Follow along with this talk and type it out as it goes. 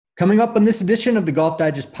Coming up on this edition of the Golf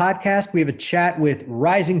Digest podcast, we have a chat with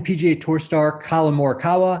rising PGA Tour star Collin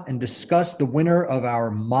Morikawa and discuss the winner of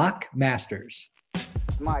our mock Masters.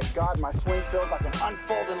 My God, my swing feels like an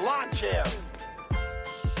unfolded lawn chair.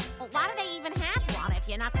 Well, why do they even have one if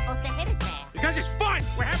you're not supposed to hit it there? Because it's fun!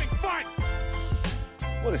 We're having fun!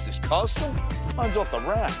 What is this, custom? Mine's off the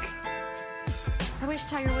rack. I wish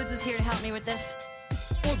Tiger Woods was here to help me with this.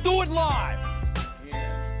 We'll do it live!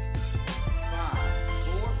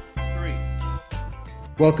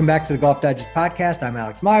 Welcome back to the Golf Digest podcast. I'm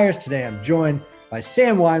Alex Myers. Today I'm joined by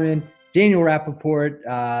Sam Wyman, Daniel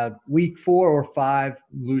Rappaport. Week 4 or 5,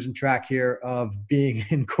 losing track here of being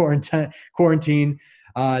in quarantine,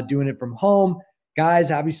 doing it from home.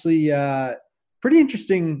 Guys, obviously, pretty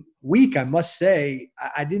interesting week, I must say.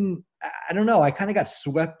 I don't know. I kind of got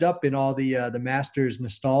swept up in all the Masters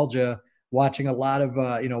nostalgia, watching a lot of,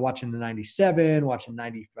 watching the 97, watching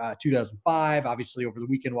 2005, obviously over the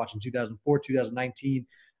weekend, watching 2004, 2019.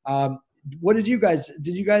 What did you guys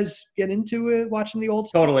get into it, watching the old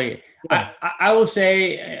stuff? Totally. Yeah. I will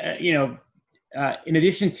say, in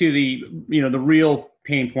addition to the real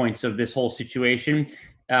pain points of this whole situation,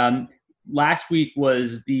 last week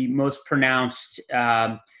was the most pronounced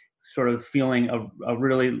sort of feeling of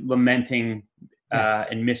really lamenting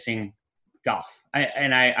and missing golf.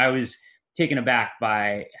 I was taken aback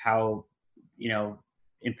by how,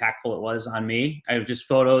 impactful it was on me. I have just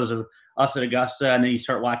photos of us at Augusta, and then you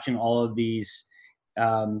start watching all of these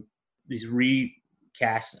recasts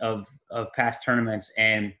of past tournaments,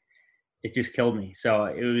 and it just killed me. So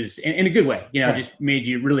it was in a good way, just made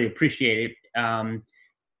you really appreciate it.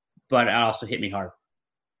 But it also hit me hard.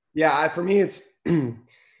 Yeah, for me, it's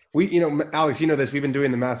Alex, this, we've been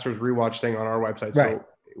doing the Masters rewatch thing on our website. So right.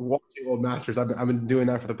 Watching old Masters, I've been doing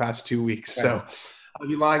that for the past 2 weeks. Right. So I'd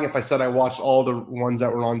be lying if I said I watched all the ones that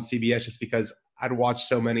were on CBS, just because I'd watched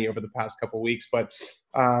so many over the past couple of weeks. But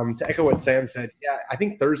to echo what Sam said, yeah, I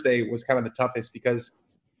think Thursday was kind of the toughest because,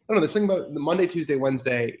 I don't know, this thing about the Monday, Tuesday,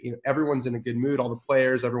 Wednesday, everyone's in a good mood, all the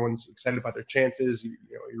players, everyone's excited about their chances.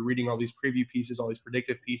 You're reading all these preview pieces, all these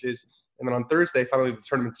predictive pieces. And then on Thursday, finally the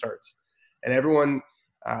tournament starts. And everyone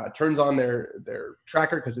turns on their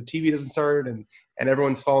tracker because the TV doesn't start, and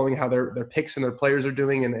everyone's following how their picks and their players are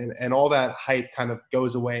doing, and all that hype kind of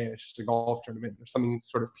goes away, and it's just a golf tournament. There's something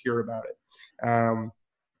sort of pure about it.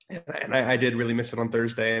 And I did really miss it on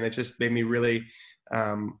Thursday, and it just made me really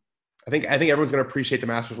I think everyone's going to appreciate the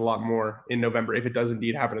Masters a lot more in November, if it does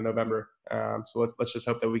indeed happen in November. So let's just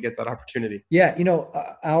hope that we get that opportunity. Yeah,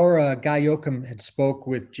 our Guy Yoakum had spoke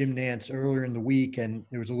with Jim Nance earlier in the week, and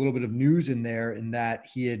there was a little bit of news in there in that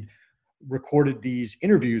he had recorded these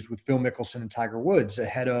interviews with Phil Mickelson and Tiger Woods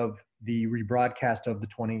ahead of the rebroadcast of the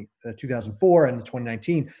 2004 and the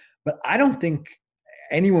 2019. But I don't think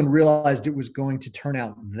anyone realized it was going to turn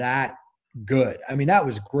out that good. I mean, that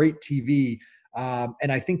was great TV.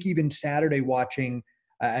 And I think even Saturday watching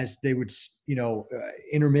as they would,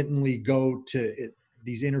 intermittently go to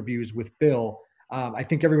these interviews with Phil, I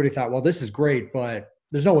think everybody thought, well, this is great, but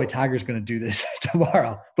there's no way Tiger's going to do this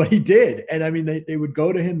tomorrow. But he did. And I mean, they would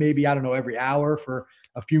go to him maybe, every hour for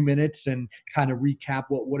a few minutes and kind of recap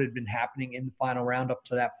what had been happening in the final round up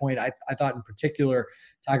to that point. I thought in particular,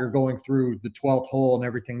 Tiger going through the 12th hole and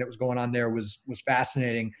everything that was going on there was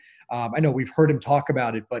fascinating. I know we've heard him talk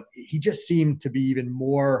about it, but he just seemed to be even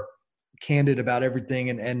more candid about everything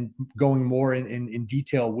and going more in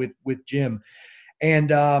detail with Jim. And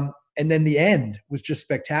then the end was just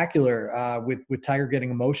spectacular with Tiger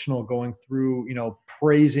getting emotional, going through,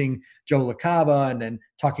 praising Joe LaCava and then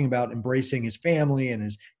talking about embracing his family and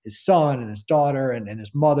his son and his daughter and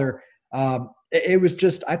his mother. It was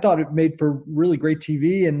just, I thought it made for really great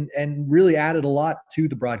TV and really added a lot to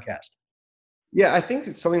the broadcast. Yeah, I think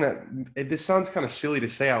it's something that this sounds kind of silly to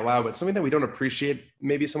say out loud, but something that we don't appreciate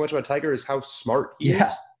maybe so much about Tiger is how smart he is.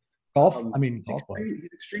 Golf. He's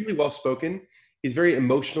extremely well-spoken. He's very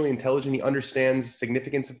emotionally intelligent. He understands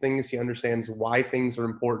significance of things. He understands why things are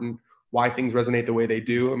important, why things resonate the way they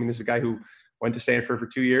do. I mean, this is a guy who went to Stanford for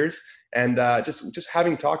 2 years, and just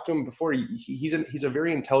having talked to him before, he's a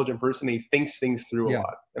very intelligent person. He thinks things through a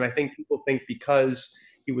lot, and I think people think because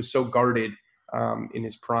he was so guarded in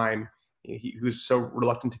his prime, he was so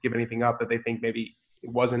reluctant to give anything up that they think maybe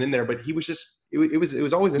it wasn't in there, but he was just, it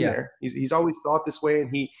was always in there. He's always thought this way,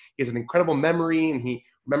 and he has an incredible memory, and he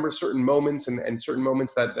remembers certain moments and certain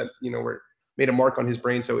moments that were made a mark on his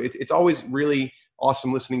brain. So it's always really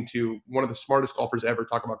awesome listening to one of the smartest golfers ever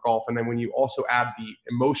talk about golf. And then when you also add the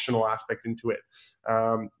emotional aspect into it,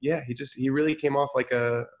 he really came off like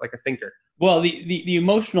a thinker. Well, the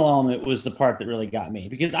emotional element was the part that really got me,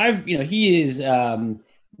 because he is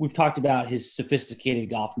we've talked about his sophisticated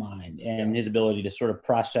golf mind and his ability to sort of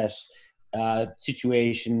process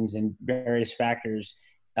situations and various factors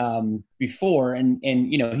before. And,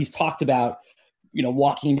 he's talked about,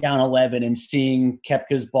 walking down 11 and seeing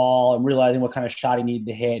Koepka's ball and realizing what kind of shot he needed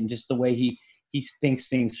to hit and just the way he thinks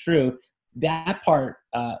things through. That part,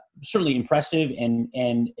 certainly impressive and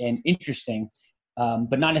interesting,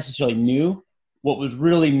 but not necessarily new. What was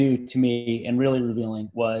really new to me and really revealing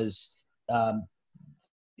was,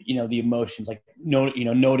 the emotions, like,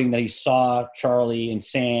 noting that he saw Charlie and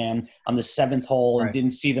Sam on the 7th hole and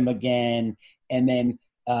didn't see them again. And then,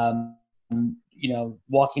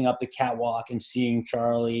 walking up the catwalk and seeing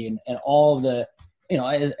Charlie and all the,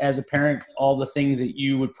 as a parent, all the things that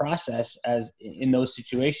you would process as in those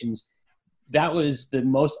situations. That was the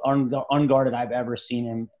most unguarded I've ever seen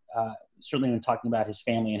him, certainly when talking about his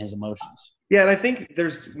family and his emotions. Yeah, and I think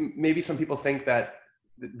there's maybe some people think that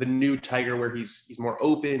the new Tiger, where he's more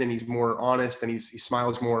open and he's more honest and he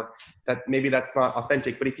smiles more, that maybe that's not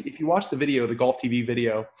authentic. But if you watch the video, the Golf TV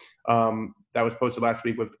video that was posted last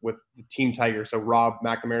week with the Team Tiger, so Rob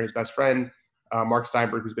McNamara, his best friend, Mark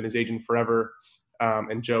Steinberg, who's been his agent forever,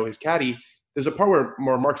 and Joe, his caddy, there's a part where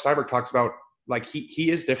Mark Steinberg talks about, like,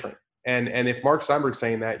 he is different. And if Mark Steinberg's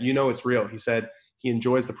saying that, it's real. He said he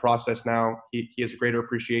enjoys the process now. He has a greater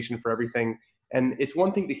appreciation for everything. And it's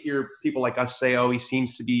one thing to hear people like us say, oh, he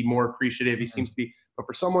seems to be more appreciative. He seems to be, but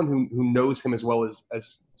for someone who knows him as well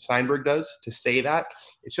as Steinberg does, to say that,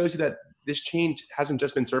 it shows you that this change hasn't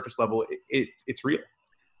just been surface level. It's real.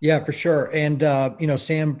 Yeah, for sure. And,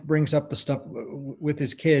 Sam brings up the stuff with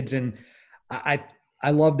his kids. And I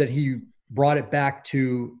love that he brought it back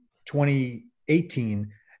to 2018,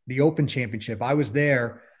 the Open Championship. I was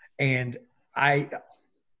there, and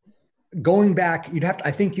going back,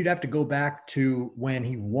 I think you'd have to go back to when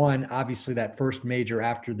he won, obviously, that first major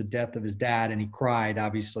after the death of his dad, and he cried,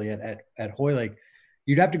 obviously, at Hoylake.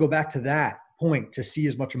 You'd have to go back to that point to see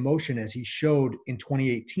as much emotion as he showed in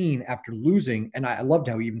 2018 after losing. And I loved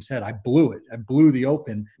how he even said, I blew it. I blew the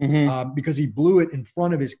Open, because he blew it in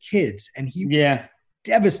front of his kids, and he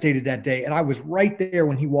devastated that day. And I was right there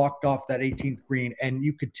when he walked off that 18th green, and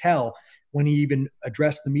you could tell when he even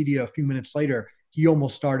addressed the media a few minutes later, he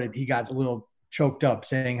got a little choked up,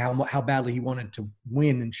 saying how badly he wanted to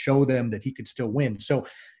win and show them that he could still win. So,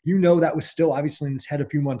 that was still obviously in his head a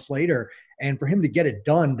few months later. And for him to get it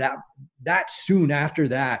done that soon after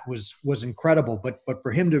that was incredible. But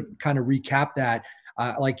for him to kind of recap that,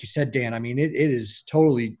 like you said, Dan, I mean, it is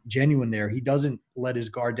totally genuine there. He doesn't let his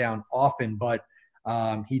guard down often, but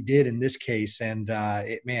he did in this case. And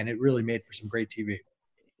it really made for some great TV.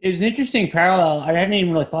 It's an interesting parallel. I hadn't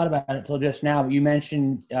even really thought about it until just now, but you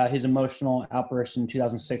mentioned his emotional outburst in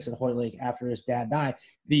 2006 at Hoylake after his dad died.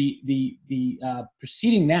 The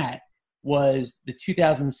preceding that was the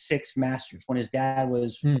 2006 Masters, when his dad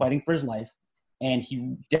was fighting for his life, and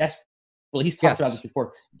he's talked about this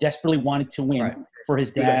before, desperately wanted to win for his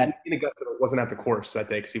dad. In Augusta wasn't at the course that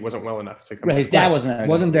day because he wasn't well enough to come. Right, his dad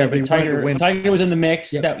wasn't there, but Tiger was in the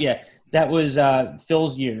mix. Yep. That was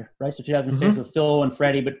Phil's year, right? So 2006 was Phil and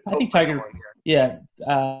Freddie, but I think Tiger.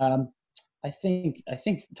 I think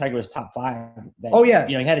Tiger was top 5. He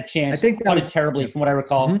had a chance. I think putted terribly, from what I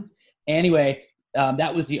recall. Anyway,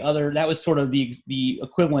 that was sort of the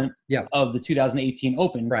equivalent of the 2018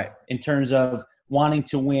 Open, right? In terms of wanting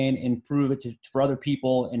to win and prove it for other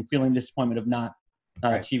people, and feeling disappointment of not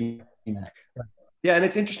achieving that. Yeah, and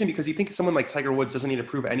it's interesting because you think someone like Tiger Woods doesn't need to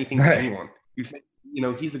prove anything to anyone. You think,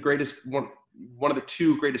 he's the greatest one of the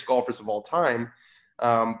 2 greatest golfers of all time.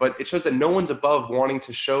 But it shows that no one's above wanting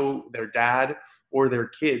to show their dad or their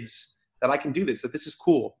kids that I can do this, that this is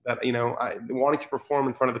cool, that, wanting to perform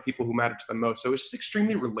in front of the people who matter to them most. So it's just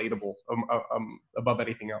extremely relatable above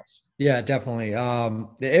anything else. Yeah, definitely.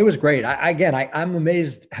 It was great. I'm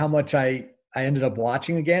amazed how much I ended up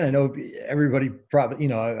watching again. I know everybody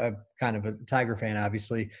probably, I'm kind of a Tiger fan,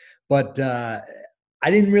 obviously, but I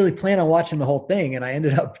didn't really plan on watching the whole thing, and I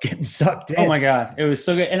ended up getting sucked in. Oh my God. It was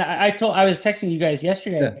so good. And I was texting you guys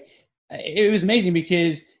yesterday. Yeah. It was amazing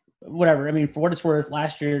because whatever, I mean, for what it's worth,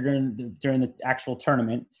 last year during the actual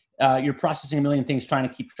tournament, you're processing a million things, trying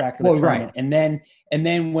to keep track of the tournament. Right. And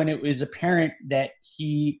then when it was apparent that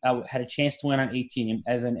he had a chance to win on 18,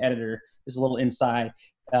 as an editor, there's a little inside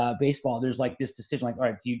baseball, there's like this decision, like, all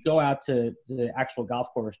right, do you go out to the actual golf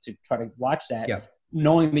course to try to watch that? Yeah.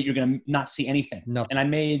 Knowing that you're going to not see anything. No. And I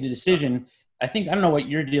made the decision. I don't know what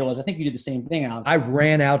your deal was. I think you did the same thing, Alex. I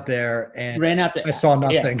ran out there and I saw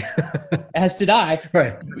nothing. Yeah. As did I.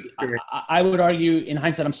 Right. I would argue, in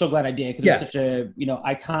hindsight, I'm so glad I did, because it was such a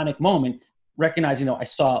iconic moment, recognizing, I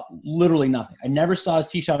saw literally nothing. I never saw his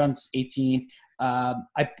tee shot on 18.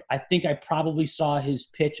 I think I probably saw his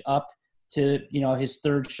pitch up to, his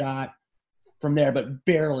third shot from there, but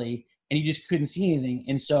barely, and you just couldn't see anything.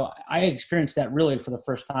 And so I experienced that really for the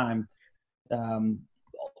first time.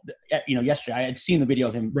 Yesterday I had seen the video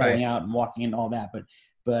of him pulling out and walking and all that,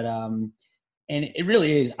 but and it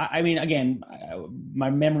really is. I mean, again, my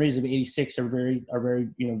memories of '86 are very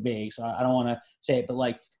vague, so I don't want to say it, but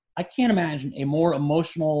like I can't imagine a more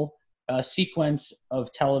emotional sequence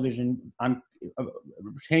of television on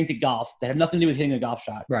pertaining to golf that had nothing to do with hitting a golf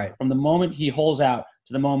shot. Right. From the moment he holes out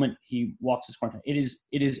to the moment he walks his corner, it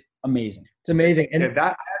is amazing. It's amazing. And that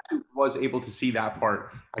I actually was able to see that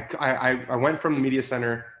part. I went from the media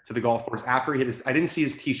center to the golf course after he hit his. I didn't see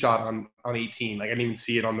his tee shot on 18. Like I didn't even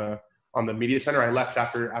see it on the media center. I left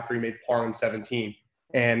after he made par on 17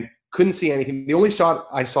 and couldn't see anything. The only shot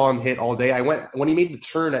I saw him hit all day. When he made the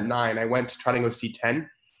turn at 9. I went to try to go see 10.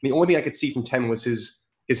 The only thing I could see from 10 was his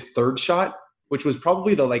third shot, which was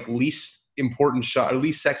probably the least important shot, or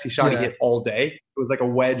least sexy shot he hit all day. It was like a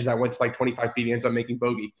wedge that went to 25 feet. He ends up making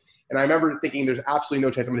bogey. And I remember thinking there's absolutely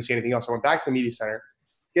no chance I'm going to see anything else. So I went back to the media center,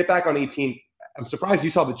 get back on 18. I'm surprised you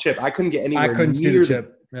saw the chip. I couldn't get anywhere near see the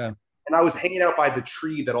chip. Yeah. And I was hanging out by the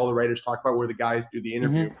tree that all the writers talk about where the guys do the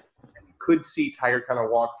interview. Mm-hmm. And you could see Tiger kind of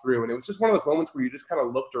walk through. And it was just one of those moments where you just kind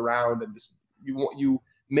of looked around and just you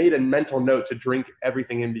made a mental note to drink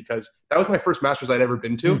everything in, because that was my first Masters I'd ever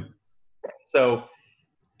been to. So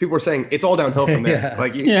people were saying it's all downhill from there.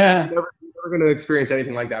 You're never going to experience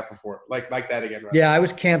anything like that before, like that again. Right? Yeah, I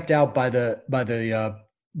was camped out by the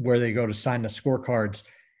where they go to sign the scorecards,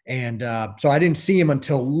 and so I didn't see him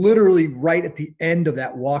until literally right at the end of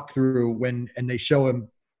that walkthrough and they show him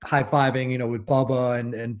high-fiving, with Bubba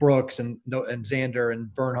and Brooks and Xander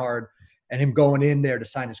and Bernhard, and him going in there to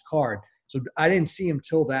sign his card. So I didn't see him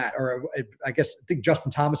till that, or I think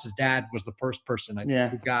Justin Thomas's dad was the first person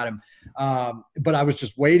who got him. But I was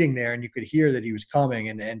just waiting there, and you could hear that he was coming,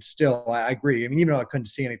 and still, I agree. I mean, even though I couldn't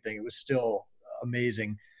see anything, it was still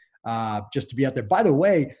amazing just to be out there. By the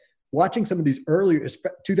way, watching some of these earlier,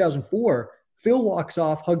 2004, Phil walks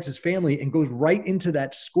off, hugs his family, and goes right into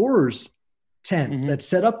that scorer's tent that's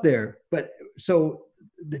set up there. But so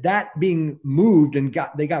that being moved and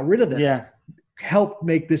they got rid of that. Yeah. Helped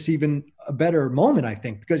make this even a better moment, I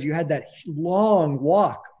think, because you had that long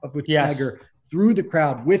walk with Tiger through the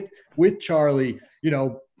crowd with Charlie,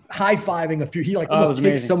 high-fiving a few. He almost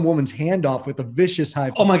takes some woman's hand off with a vicious high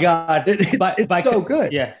five. Oh my God. It's so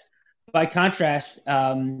good. Yeah. By contrast,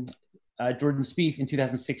 Jordan Spieth in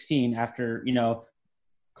 2016, after,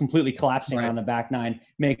 completely collapsing on the back 9,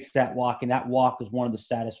 makes that walk, and that walk was one of the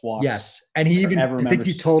saddest walks. Yes, and he even I think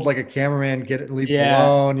he told a cameraman leave it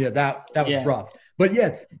alone. Yeah, that was rough. But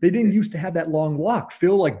they didn't used to have that long walk.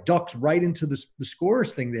 Phil ducks right into the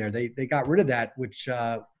scorers thing there. They got rid of that, which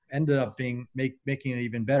ended up making it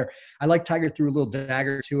even better. I like Tiger threw a little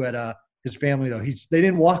dagger too at his family though. They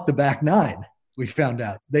didn't walk the back 9. We found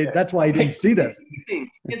out. That's why he didn't see that. You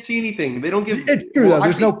can't see anything. They don't give. It's true, though.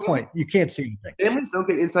 There's no point. You can't see anything. Families don't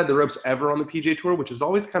get inside the ropes ever on the PGA Tour, which is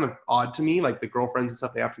always kind of odd to me. Like the girlfriends and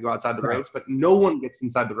stuff, they have to go outside the ropes, but no one gets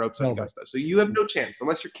inside the ropes at Augusta. So you have no chance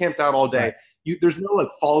unless you're camped out all day. There's no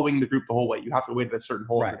following the group the whole way. You have to wait at a certain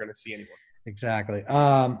hole if you're going to see anyone. Exactly.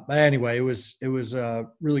 But anyway, it was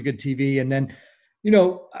really good TV. And then,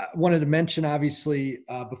 I wanted to mention obviously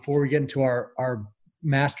before we get into our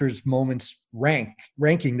Masters moments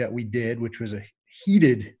ranking that we did, which was a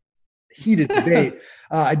heated debate.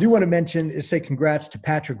 I do want to say congrats to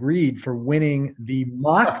Patrick Reed for winning the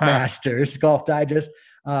Mock Masters. Golf Digest.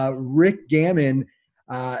 Rick Gammon,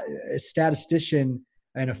 a statistician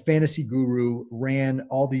and a fantasy guru, ran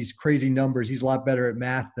all these crazy numbers. He's a lot better at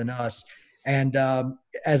math than us. And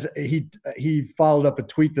as he followed up a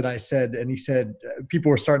tweet that I said, and he said people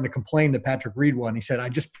were starting to complain that Patrick Reed won. He said, "I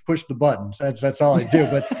just push the buttons. That's all I do."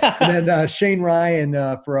 But and then Shane Ryan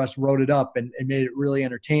for us wrote it up and made it really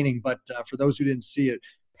entertaining. But for those who didn't see it,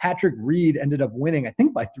 Patrick Reed ended up winning, I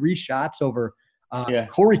think, by 3 shots over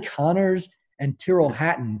Corey Connors and Tyrrell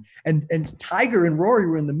Hatton. And Tiger and Rory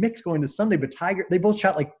were in the mix going to Sunday, but Tiger, they both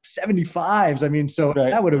shot 75s. I mean, so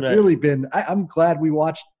that would have really been – I'm glad we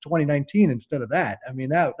watched 2019 instead of that. I mean,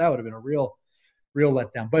 that would have been a real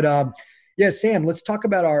letdown. But, Sam, let's talk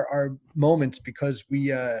about our moments, because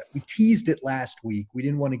we teased it last week. We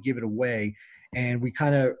didn't want to give it away, and we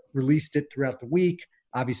kind of released it throughout the week.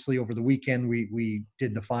 Obviously, over the weekend, we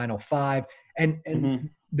did the final 5.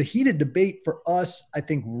 And the heated debate for us, I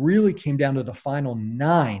think, really came down to the final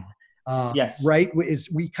 9. Right?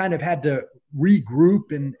 We kind of had to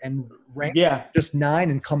regroup and rank just 9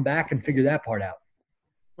 and come back and figure that part out.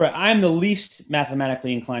 Right. I'm the least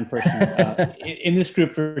mathematically inclined person in this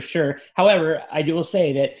group for sure. However, I will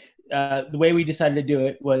say that the way we decided to do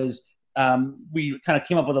it was we kind of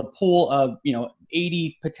came up with a pool of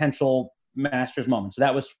 80 potential Masters moments. So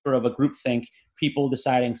that was sort of a group think, people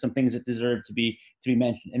deciding some things that deserve to be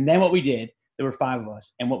mentioned. And then what we did, there were 5 of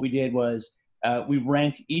us, and what we did was we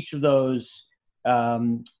ranked each of those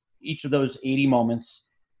 80 moments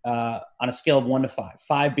on a scale of 1 to 5.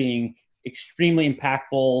 5 being extremely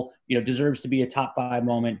impactful, deserves to be a top 5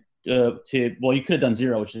 moment. You could have done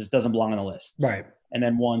 0, which just doesn't belong on the list, right? And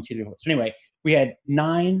then 1, 2, 3, 4. So anyway, we had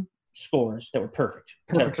 9 scores that were perfect.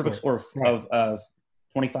 Perfect score of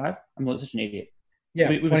 25. I'm such an idiot. Yeah,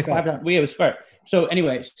 we was 5. We was fair. So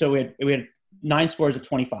anyway, so we had 9 scores of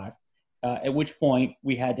 25. At which point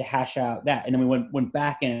we had to hash out that, and then we went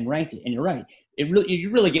back and ranked it. And you're right,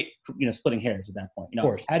 you really get splitting hairs at that point. Of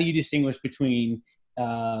course. How do you distinguish between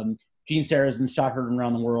Gene Sarazen's shot heard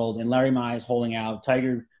around the world and Larry Mize holding out,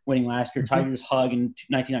 Tiger winning last year, Tiger's hug in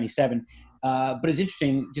 1997? But it's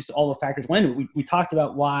interesting, just all the factors went into it. We talked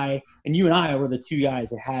about why, and you and I were the 2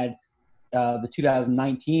 guys that had the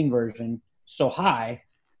 2019 version so high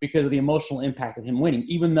because of the emotional impact of him winning,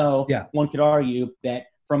 even though one could argue that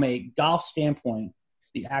from a golf standpoint,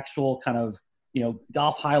 the actual kind of,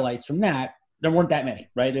 golf highlights from that, there weren't that many,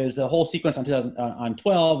 right? There's the whole sequence on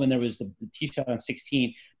 12, and there was the tee shot on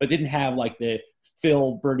 16, but didn't have like the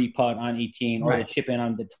Phil birdie putt on 18 or the chip in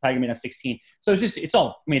on the Tiger made on 16. So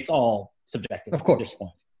it's all subjective, of course, at this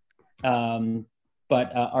point.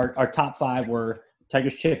 But our top 5 were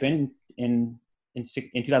Tiger's chip in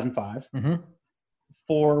 2005. Mm-hmm.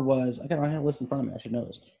 4 was, I have a list in front of me. I should know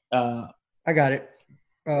this. I got it.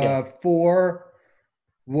 4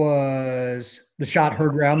 was the shot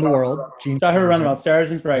heard around the world. Shot heard around the world.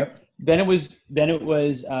 Sarazen's right. Yep. Then it was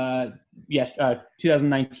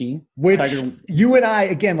 2019. Which Tiger, you and I,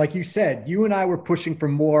 again, like you said, you and I were pushing for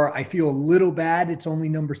more. I feel a little bad. It's only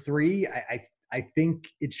number 3. I think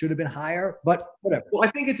it should have been higher, but whatever. Well,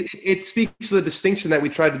 I think it speaks to the distinction that we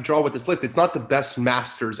tried to draw with this list. It's not the best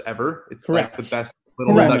Masters ever. It's like the best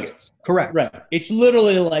little nuggets. Correct. Right. It's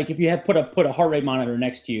literally like if you had put a heart rate monitor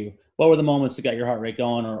next to you, what were the moments that got your heart rate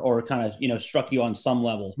going or kind of, struck you on some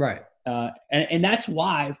level? Right. And that's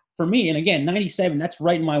why, for me, and again, 97, that's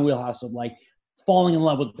right in my wheelhouse of like falling in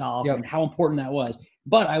love with golf and how important that was.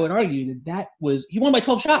 But I would argue that was, he won by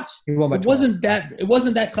 12 shots. He won by 12. It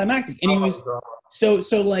wasn't that climactic. And he was, so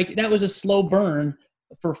like that was a slow burn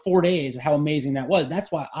for 4 days of how amazing that was.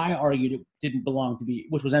 That's why I argued it didn't belong to be,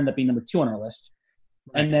 which was ended up being number 2 on our list.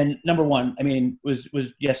 Right. And then number 1, was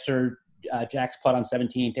yes, sir. Jack's putt on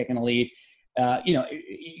 17, taking the lead.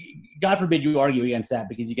 God forbid you argue against that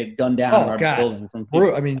because you get gunned down in our building from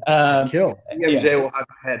people. Kill. MJ will have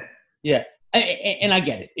a head. Yeah. And I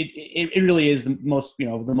get it. It really is the most, the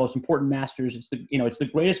most important Masters. It's the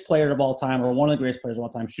greatest player of all time, or one of the greatest players of all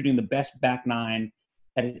time, shooting the best back 9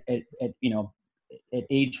 at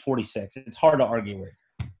age 46. It's hard to argue with.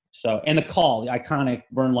 So, and the iconic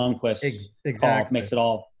Vern Lundquist call makes it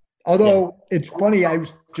all. Although it's funny, I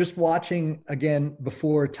was just watching again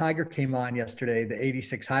before Tiger came on yesterday, the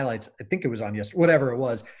 86 highlights. I think it was on yesterday, whatever it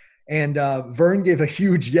was. And Vern gave a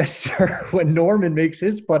huge yes, sir, when Norman makes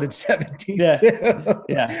his putt at 17.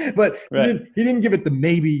 Yeah. But he didn't give it the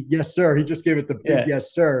maybe yes, sir. He just gave it the big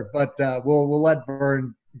yes, sir. But we'll let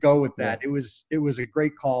Vern go with that. It was a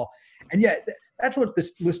great call. And that's what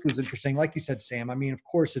this list was interesting. Like you said, Sam, of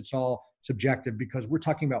course it's all subjective because we're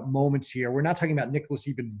talking about moments here. We're not talking about Nicklaus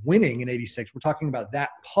even winning in 86. We're talking about that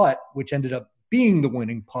putt, which ended up being the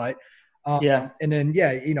winning putt. And then,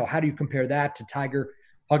 how do you compare that to Tiger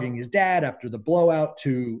hugging his dad after the blowout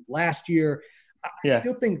to last year? I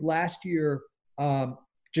still think last year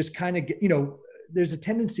just kind of, there's a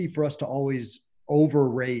tendency for us to always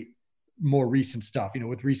overrate more recent stuff,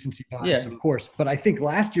 with recency bias, of course. But I think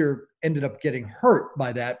last year ended up getting hurt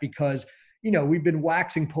by that because, we've been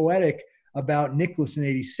waxing poetic about Nicklaus in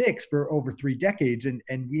 86 for over 3 decades. And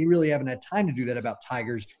we really haven't had time to do that about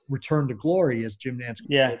Tiger's return to glory, as Jim Nantz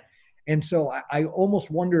called it. And so I almost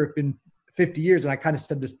wonder if in 50 years, and I kind of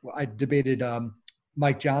said this, I debated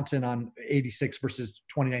Mike Johnson on 86 versus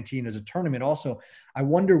 2019 as a tournament. Also, I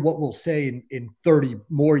wonder what we'll say in 30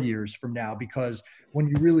 more years from now, because when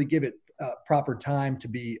you really give it proper time to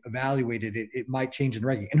be evaluated, it might change in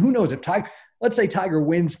ranking. And who knows, if let's say Tiger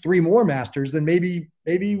wins 3 more Masters, then maybe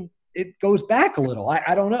it goes back a little.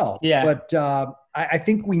 I don't know. Yeah. But I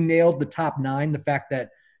think we nailed the top 9. The fact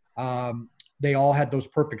that they all had those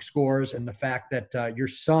perfect scores, and the fact that your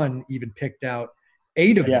son even picked out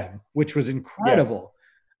 8 of them, which was incredible.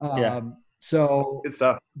 Yes. So good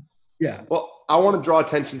stuff. Yeah. Well, I want to draw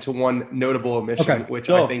attention to one notable omission, Okay, which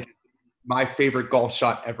go. I think is my favorite golf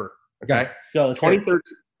shot ever. Okay, Go, let's hear it.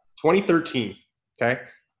 2013. Okay,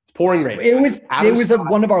 it's pouring rain. It was Adam Scott-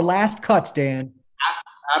 one of our last cuts, Dan.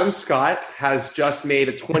 Adam Scott has just made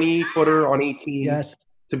a 20-footer on 18 Yes.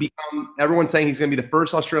 to become. Everyone's saying he's going to be the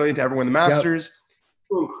first Australian to ever win the Masters.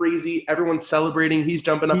 Going crazy. Everyone's celebrating. He's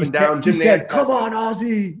jumping up and down. Jim He Nance. said, "Come on,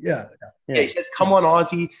 Aussie!" Yeah. Yeah, he says, "Come on,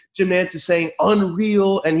 Aussie." Jim Nance is saying,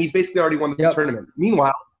 "Unreal," and he's basically already won the tournament.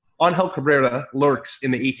 Meanwhile, Angel Cabrera lurks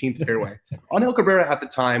in the 18th fairway. Angel Cabrera at the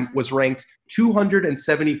time was ranked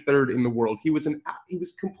 273rd in the world. He was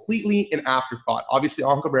completely an afterthought. Obviously,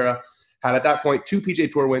 Angel Cabrera had at that point 2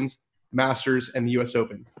 PGA Tour wins, Masters, and the U.S.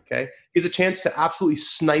 Open. Okay, he has a chance to absolutely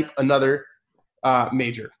snipe another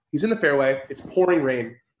major. He's in the fairway. It's pouring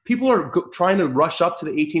rain. People are trying to rush up to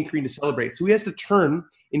the 18th green to celebrate. So he has to turn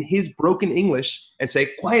in his broken English and say,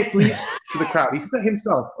 "Quiet, please," to the crowd. He says that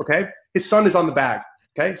himself, okay? His son is on the bag,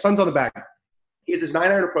 okay? Son's on the bag. He has his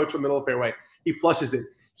 9-iron approach from the middle of the fairway. He flushes it.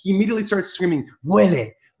 He immediately starts screaming,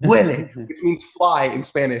 "Vuele, vuele," which means fly in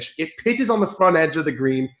Spanish. It pitches on the front edge of the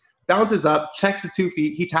green, bounces up, checks the 2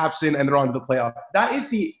 feet, he taps in, and they're on to the playoff. That is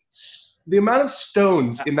the amount of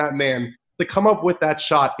stones in that man to come up with that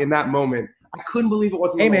shot in that moment. I couldn't believe it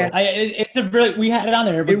wasn't. Hey, on the man, list. It's a really, we had it on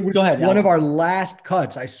there, but It was go ahead. one Alex. of our last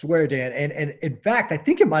cuts, I swear, Dan. And in fact, I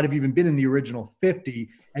think it might have even been in the original 50.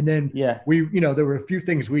 And then we, there were a few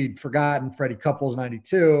things we'd forgotten. Freddie Couples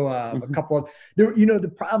 92, a couple of there. The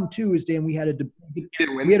problem too is, Dan, we had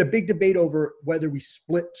a big debate over whether we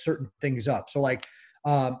split certain things up. So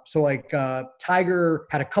Tiger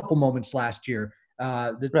had a couple moments last year.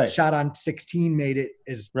 The shot on 16 made it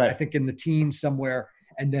I think in the teens somewhere.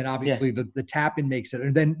 And then obviously the tap-in makes it.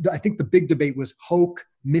 And then I think the big debate was Hoke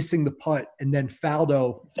missing the putt and then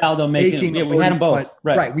Faldo making we had them both. Putt.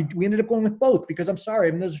 Right. We ended up going with both because I'm sorry.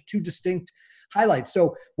 I mean, those are 2 distinct highlights.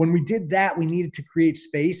 So when we did that, we needed to create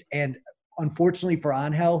space. And unfortunately for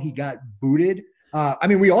Angel, he got booted.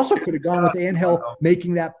 We also could have gone with Angel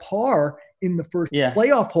making that par in the first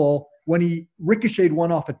playoff hole when he ricocheted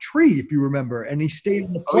one off a tree, if you remember, and he stayed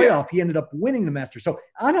in the playoff. He ended up winning the Masters. So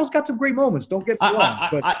Angel's got some great moments. Don't get me wrong.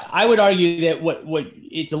 But I would argue that what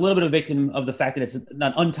it's a little bit of a victim of the fact that it's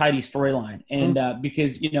an untidy storyline, and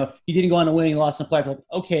because he didn't go on to win, he lost in the playoffs. Like,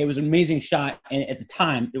 okay, it was an amazing shot, and at the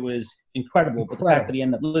time it was incredible. But the fact that he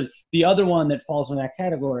ended up losing, the other one that falls in that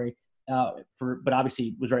category, but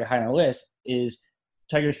obviously was very high on our list, is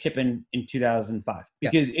Tiger's chip in 2005,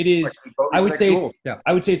 because it is. I would say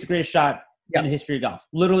it's the greatest shot in the history of golf.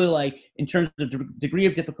 Literally, like in terms of degree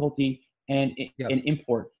of difficulty and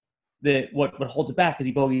import, what holds it back is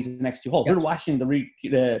he bogeys the next 2 holes. We were watching the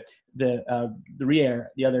re-air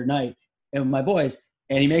the other night, and with my boys,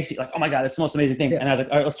 and he makes it like, oh my god, that's the most amazing thing. And I was like,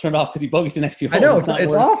 all right, let's turn it off because he bogeys the next 2 holes. I know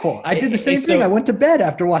it's awful. I did the same thing. I went to bed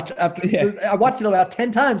after I watched it about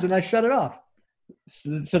 10 times and I shut it off.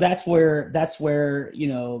 So that's where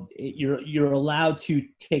you're allowed to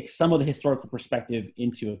take some of the historical perspective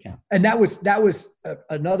into account. And that was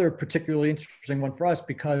another particularly interesting one for us,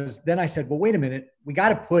 because then I said, well, wait a minute, we got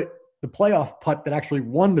to put the playoff putt that actually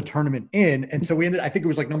won the tournament in. And so we ended, I think it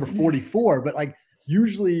was like number 44, but like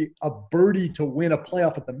usually a birdie to win a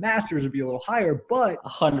playoff at the Masters would be a little higher, but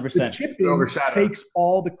 100% the chipping takes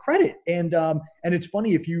all the credit. And it's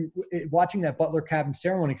funny, if you watching that Butler Cabin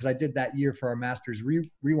ceremony, because I did that year for our Masters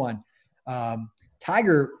rewind,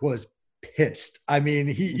 Tiger was pissed. I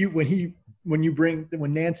mean,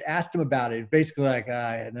 when Nance asked him about it, basically like,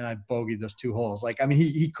 and then I bogeyed those 2 holes. Like, I mean,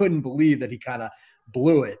 he couldn't believe that he kind of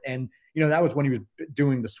blew it. And, that was when he was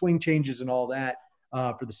doing the swing changes and all that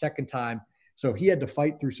for the second time. So he had to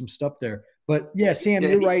fight through some stuff there. But yeah, Sam,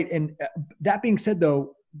 you're right. And that being said,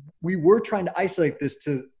 though, we were trying to isolate this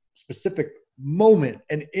to specific moment.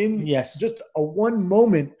 And in just a one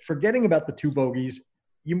moment, forgetting about the 2 bogeys,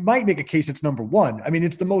 you might make a case it's number 1. I mean,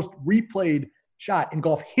 it's the most replayed shot in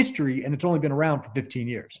golf history, and it's only been around for 15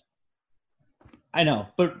 years. I know,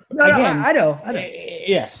 but I know.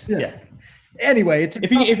 Yes. Yeah. Anyway,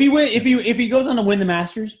 if he goes on to win the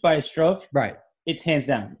Masters by a stroke, right, it's hands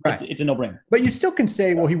down. Right. It's a no-brainer. But you still can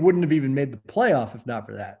say, well, he wouldn't have even made the playoff if not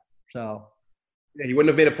for that. So yeah, he wouldn't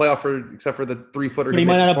have made a playoff except for the 3-footer. But he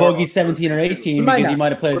might not have bogeyed 17 or 18 because he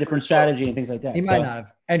might have played a different strategy and things like that. He might not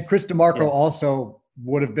have. And Chris DeMarco also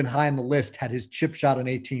would have been high on the list had his chip shot on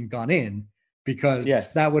 18 gone in, because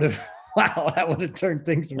that would have turned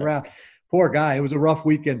things around. Poor guy. It was a rough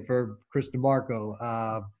weekend for Chris DeMarco.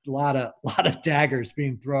 A lot of daggers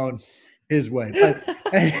being thrown his way. But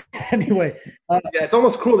anyway, it's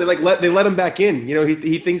almost cruel. They let him back in.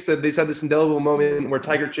 He thinks that they said this indelible moment where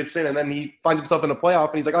Tiger chips in, and then he finds himself in a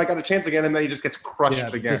playoff, and he's like, oh, I got a chance again, and then he just gets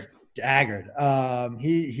crushed again. staggered.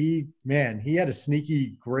 He had a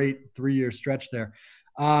sneaky great 3-year stretch there.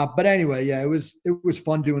 But anyway, yeah, it was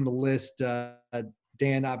fun doing the list.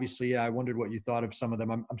 Dan, obviously, I wondered what you thought of some of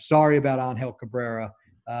them. I'm sorry about Angel Cabrera.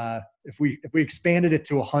 If we expanded it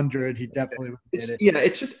to 100, he definitely did it. Yeah,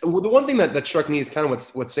 it's just the one thing that struck me is kind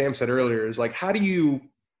of what Sam said earlier is like, how do you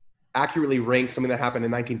accurately rank something that happened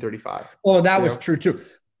in 1935? Oh, that was true too.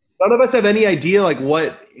 None of us have any idea like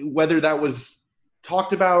whether that was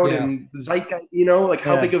talked about and zeitgeist, like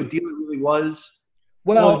how big of a deal it really was.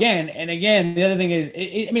 Well, again, the other thing is,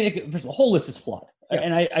 first, the whole list is flawed. Yeah.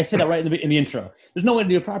 And I said that right in the intro. There's no way to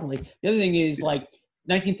do it properly. The other thing is, like,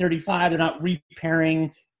 1935, they're not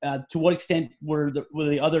repairing. To what extent were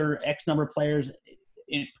the other X number of players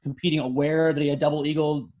competing aware that he had double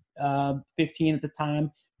eagle 15 at the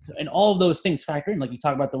time? And all of those things factor in. Like you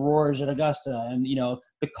talk about the roars at Augusta and,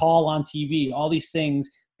 the call on TV, all these things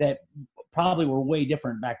that probably were way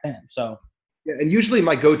different back then. So. Yeah, and usually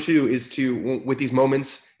my go-to is with these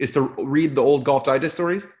moments is to read the old Golf Digest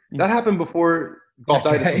stories. That happened before Golf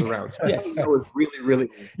Digest was around. So yes. That was really, really.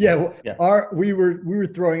 We were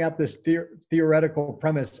throwing out this theoretical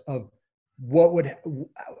premise of what would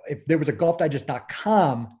if there was a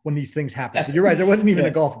golfdigest.com when these things happened. But you're right, there wasn't even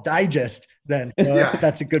a Golf Digest then. So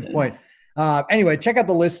that's a good point. Anyway, check out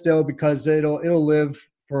the list though, because it'll live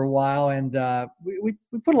for a while, and we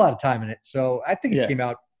put a lot of time in it. So I think it came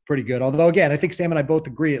out pretty good. Although again, I think Sam and I both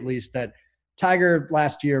agree at least that Tiger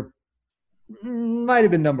last year might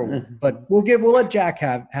have been number one, but we'll let Jack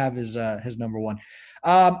have his number one.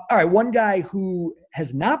 All right, one guy who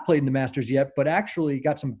has not played in the Masters yet, but actually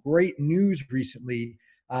got some great news recently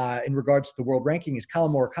in regards to the world ranking is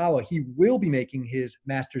Collin Morikawa. He will be making his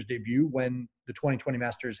Masters debut when the 2020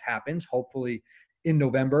 Masters happens, hopefully in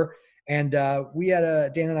November. And Dan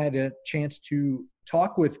and I had a chance to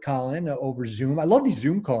talk with Collin over Zoom. I love these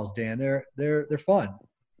Zoom calls, Dan. They're fun.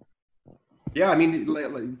 Yeah, I mean,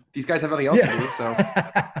 these guys have nothing else to do, so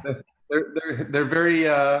they're very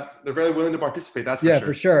willing to participate. That's for sure. Yeah,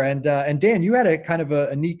 for sure. And Dan, you had a kind of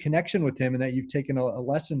a neat connection with him, and that you've taken a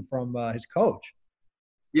lesson from his coach.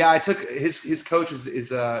 Yeah, I took his coach is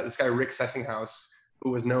this guy Rick Sessinghaus,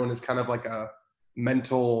 who was known as kind of like a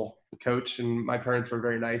mental coach, and my parents were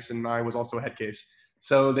very nice, and I was also a head case.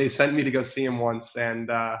 So they sent me to go see him once,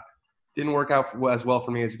 and didn't work out as well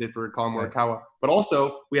for me as it did for Collin Morikawa. But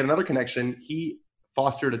also, we had another connection. He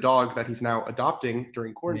fostered a dog that he's now adopting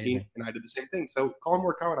during quarantine, and I did the same thing. So Collin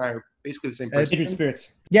Morikawa and I are basically the same person. Kindred spirits.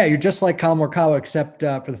 Yeah, you're just like Collin Morikawa, except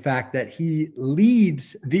for the fact that he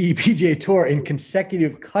leads the PGA Tour in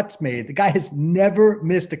consecutive cuts made. The guy has never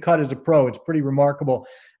missed a cut as a pro. It's pretty remarkable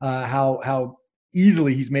how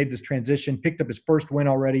easily he's made this transition. Picked up his first win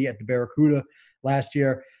already at the Barracuda last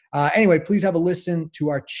year. Anyway, please have a listen to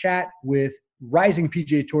our chat with rising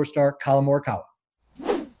PGA Tour star Collin Morikawa.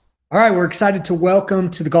 All right, we're excited to welcome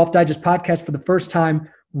to the Golf Digest podcast for the first time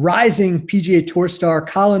rising PGA Tour star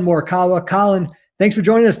Collin Morikawa. Collin, thanks for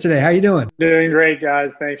joining us today. How are you doing? Doing great,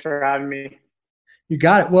 guys. Thanks for having me. You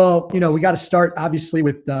got it. Well, we got to start obviously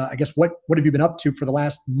with I guess what have you been up to for the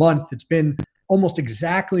last month? It's been almost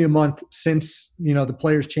exactly a month since the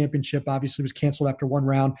Players Championship obviously was canceled after one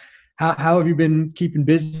round. How have you been keeping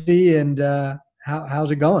busy, and how's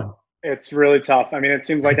it going? It's really tough. I mean, it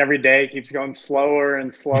seems like every day keeps going slower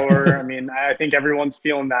and slower. I mean, I think everyone's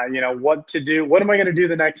feeling that, what to do. What am I going to do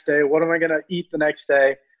the next day? What am I going to eat the next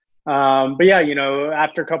day? But yeah,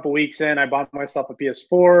 after a couple weeks in, I bought myself a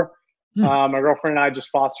PS4. My girlfriend and I just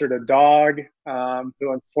fostered a dog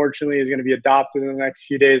who unfortunately is going to be adopted in the next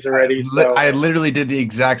few days already. I literally did the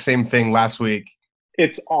exact same thing last week.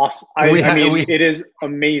 It's awesome. It is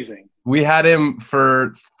amazing. We had him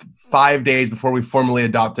for 5 days before we formally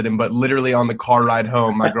adopted him, but literally on the car ride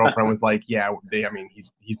home, my girlfriend was like, he's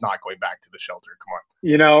not going back to the shelter. Come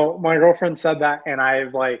on. My girlfriend said that, and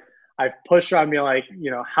I've pushed her on me like,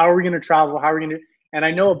 how are we going to travel? How are we going to, and I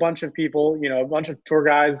know a bunch of people, a bunch of tour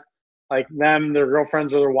guys like them, their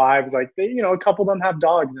girlfriends or their wives, like they, a couple of them have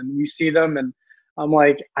dogs and we see them, and I'm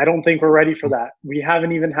like, I don't think we're ready for that. We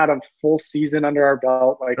haven't even had a full season under our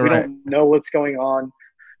belt. Like, we don't know what's going on.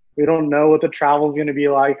 We don't know what the travel is going to be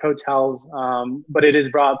like, hotels. But it has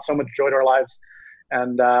brought so much joy to our lives.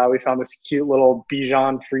 And we found this cute little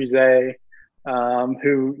Bichon Frise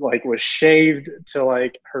who was shaved to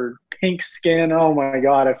her pink skin. Oh my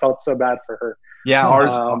God, I felt so bad for her. Yeah,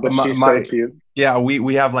 ours. But she's so cute. Yeah,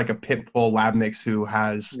 we have a pit bull lab mix who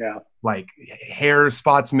has hair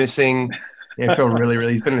spots missing. I feel really,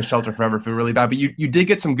 really. He's been in a shelter forever. Feel really bad. But you did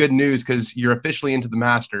get some good news because you're officially into the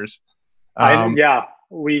Masters.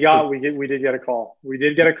 We did get a call. We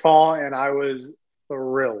did get a call, and I was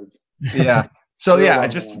thrilled. Yeah. So Real yeah, long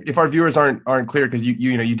just one. if our viewers aren't clear, because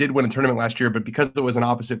you did win a tournament last year, but because it was an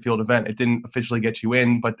opposite field event, it didn't officially get you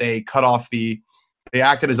in. But they cut off they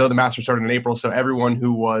acted as though the Masters started in April, so everyone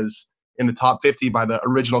who was in the top 50 by the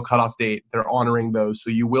original cutoff date, they're honoring those. So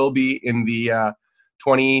you will be in the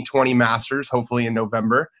 2020 Masters, hopefully in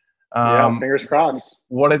November. Yeah, fingers crossed.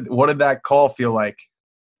 What did that call feel like?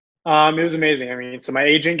 It was amazing. I mean, so my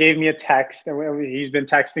agent gave me a text, and he's been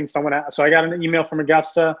texting someone. So I got an email from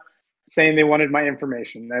Augusta saying they wanted my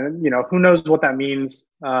information, and who knows what that means.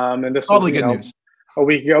 And this Probably was good news. a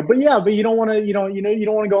week ago. But yeah, but you don't want to, you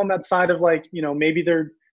don't want to go on that side of like, maybe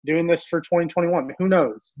they're doing this for 2021. Who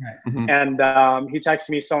knows? Right. Mhm. And he texted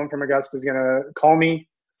me, someone from Augusta is gonna call me,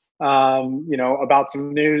 about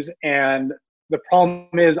some news. And the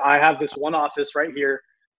problem is, I have this one office right here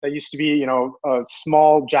that used to be, a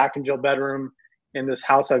small Jack and Jill bedroom in this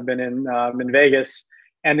house I've been in Vegas,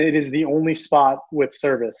 and it is the only spot with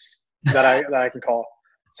service that I can call.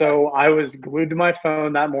 So I was glued to my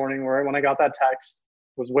phone that morning, when I got that text,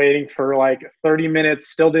 was waiting for like 30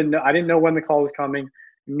 minutes. I didn't know when the call was coming.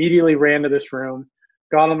 Immediately ran to this room,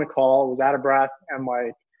 got on the call, was out of breath, and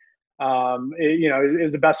like, it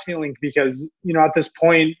is the best feeling because, at this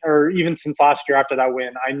point, or even since last year after that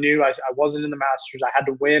win, I knew I wasn't in the Masters. I had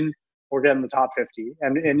to win or get in the top 50.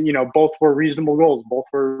 And both were reasonable goals. Both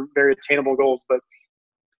were very attainable goals, but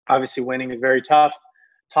obviously winning is very tough.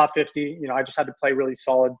 Top 50, I just had to play really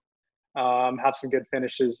solid, have some good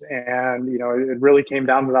finishes. And, it really came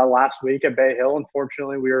down to that last week at Bay Hill.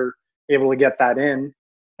 Unfortunately, we were able to get that in.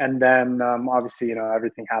 And then, obviously,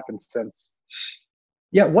 everything happened since.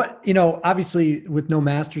 Yeah, obviously with no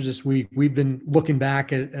Masters this week, we've been looking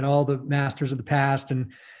back at all the Masters of the past.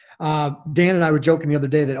 And Dan and I were joking the other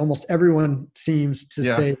day that almost everyone seems to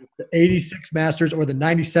say the 86 Masters or the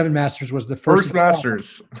 97 Masters was the first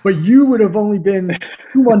Masters. But you would have only been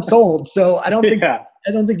 2 months old. So I don't think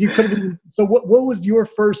you could have been. So what was your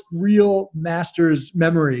first real Masters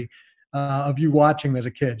memory of you watching as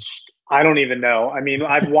a kid? I don't even know. I mean,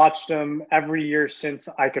 I've watched them every year since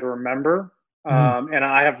I could remember. And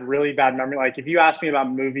I have really bad memory. Like if you ask me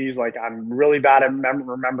about movies, like I'm really bad at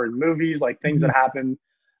remembering movies, like things that happen.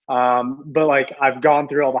 But like I've gone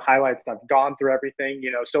through all the highlights. I've gone through everything,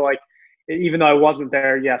 so like, even though I wasn't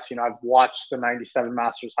there, yes, I've watched the 97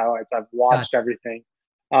 Masters highlights. I've watched everything.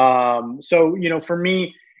 So, for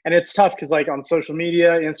me, and it's tough because like on social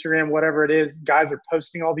media, Instagram, whatever it is, guys are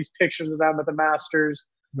posting all these pictures of them at the Masters.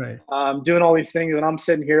 Right. Doing all these things, and I'm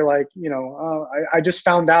sitting here like, I just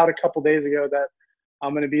found out a couple days ago that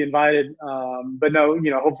I'm going to be invited. But no,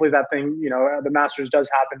 hopefully that thing, the Masters does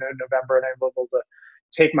happen in November, and I'm able to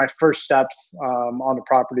take my first steps on the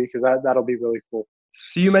property because that'll be really cool.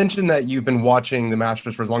 So you mentioned that you've been watching the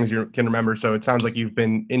Masters for as long as you can remember. So it sounds like you've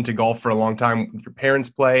been into golf for a long time. Your parents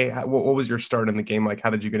play. What was your start in the game like? How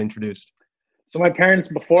did you get introduced? So my parents,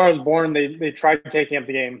 before I was born, they tried taking up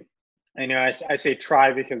the game. And, I say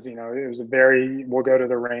try because, it was we'll go to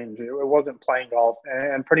the range. It wasn't playing golf.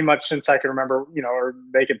 And pretty much since I could remember, or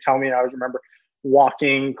they could tell me, I would remember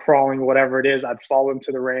walking, crawling, whatever it is, I'd follow them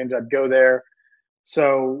to the range. I'd go there.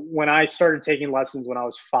 So when I started taking lessons when I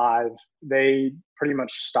was 5, they pretty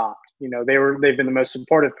much stopped. They've been the most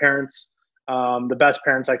supportive parents, the best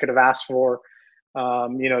parents I could have asked for,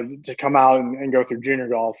 to come out and go through junior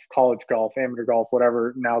golf, college golf, amateur golf,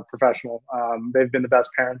 whatever, now professional. They've been the best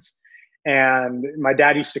parents. And my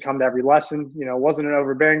dad used to come to every lesson, wasn't an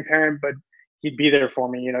overbearing parent, but he'd be there for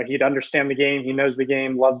me. He'd understand the game. He knows the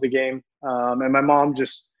game, loves the game. And my mom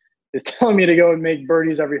just is telling me to go and make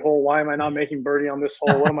birdies every hole. Why am I not making birdie on this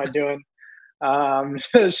hole? What am I doing?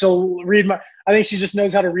 She'll read I think she just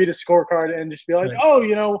knows how to read a scorecard and just be like,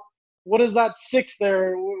 oh, what is that 6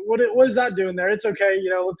 there? What is that doing there? It's okay.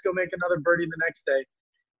 Let's go make another birdie the next day.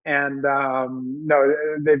 And no,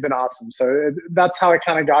 they've been awesome. So that's how I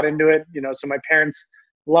kind of got into it. So my parents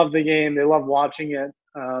love the game. They love watching it.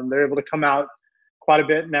 They're able to come out quite a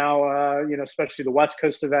bit now, especially the West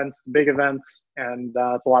Coast events, the big events, and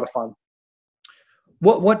it's a lot of fun.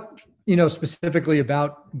 What specifically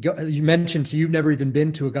about, you mentioned, so you've never even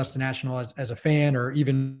been to Augusta National as a fan or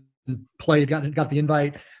even played, got the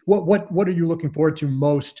invite. What are you looking forward to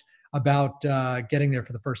most about getting there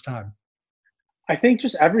for the first time? I think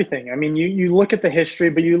just everything. I mean, you look at the history,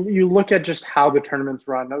 but you look at just how the tournaments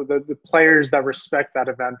run, the players that respect that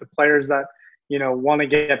event, the players that, want to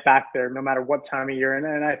get back there no matter what time of year.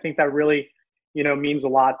 And I think that really, means a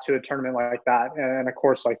lot to a tournament like that and a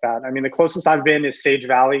course like that. I mean, the closest I've been is Sage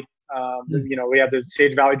Valley. We had the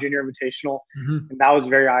Sage Valley Junior Invitational, and that was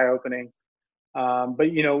very eye-opening. But,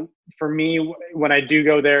 for me, when I do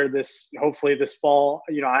go there hopefully this fall,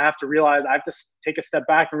 I have to take a step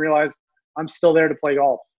back and realize I'm still there to play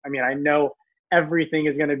golf. I mean, I know everything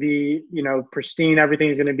is going to be, pristine. Everything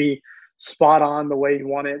is going to be spot on the way you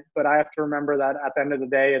want it. But I have to remember that at the end of the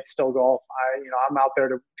day, it's still golf. I'm out there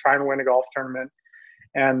to try and win a golf tournament.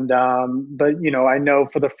 And, but I know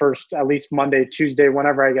for the first, at least Monday, Tuesday,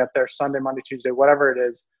 whenever I get there, Sunday, Monday, Tuesday, whatever it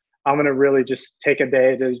is, I'm going to really just take a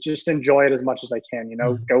day to just enjoy it as much as I can,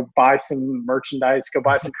 go buy some merchandise, go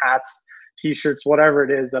buy some hats, T-shirts, whatever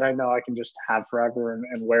it is that I know I can just have forever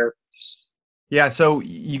and wear. Yeah, so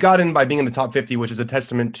you got in by being in the top 50, which is a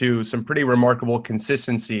testament to some pretty remarkable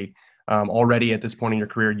consistency already at this point in your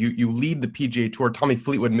career. You lead the PGA Tour. Tommy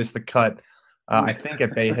Fleetwood missed the cut, I think,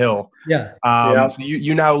 at Bay Hill. Yeah. So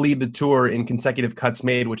you now lead the tour in consecutive cuts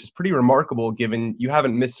made, which is pretty remarkable given you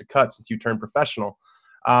haven't missed a cut since you turned professional,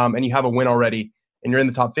 and you have a win already, and you're in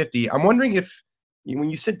the top 50. I'm wondering if when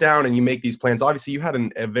you sit down and you make these plans, obviously you had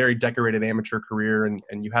a very decorated amateur career, and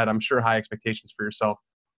you had, I'm sure, high expectations for yourself.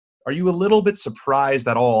 Are you a little bit surprised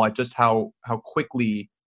at all at just how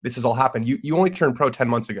quickly this has all happened? You only turned pro 10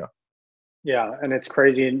 months ago. Yeah, and it's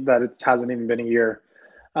crazy that it hasn't even been a year.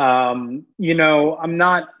 I'm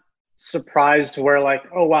not surprised to where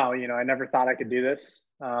oh, wow, I never thought I could do this.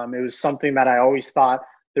 It was something that I always thought.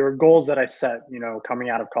 There were goals that I set, coming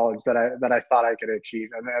out of college that I thought I could achieve.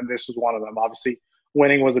 And this was one of them. Obviously,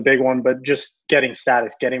 winning was a big one, but just getting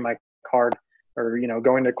status, getting my card, or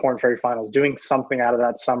going to Korn Ferry Finals, doing something out of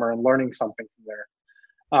that summer and learning something from there.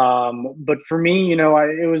 But for me,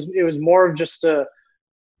 it was more of just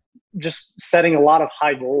setting a lot of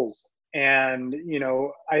high goals. And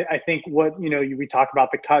I think what we talk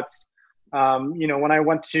about the cuts. When I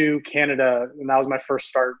went to Canada, and that was my first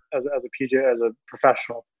start as a PGA, as a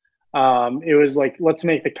professional, it was let's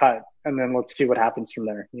make the cut and then let's see what happens from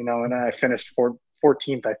there. And I finished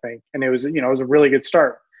 14th, I think, and it was it was a really good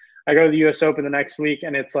start. I go to the U.S. Open the next week,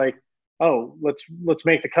 and it's oh, let's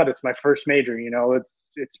make the cut. It's my first major.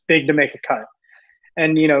 It's big to make a cut.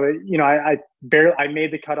 And I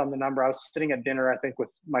made the cut on the number. I was sitting at dinner, I think,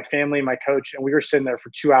 with my family and my coach, and we were sitting there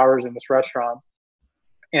for 2 hours in this restaurant,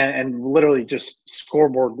 and literally just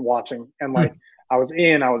scoreboard watching. And I was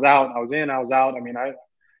in, I was out, I was in, I was out. I mean, I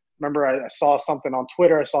remember I saw something on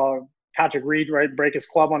Twitter. I saw Patrick Reed, break his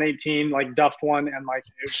club on 18, duffed one, and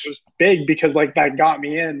it was big because that got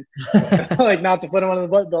me in. Not to put him on the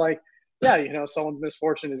butt, but yeah, someone's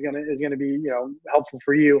misfortune is gonna be helpful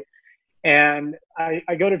for you. And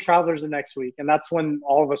I go to Travelers the next week, and that's when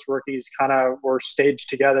all of us rookies kind of were staged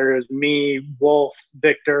together. It was me, Wolf,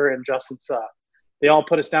 Victor, and Justin Suh. They all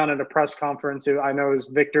put us down at a press conference. I know it was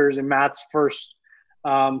Victor's and Matt's first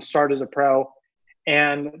start as a pro.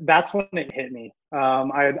 And that's when it hit me.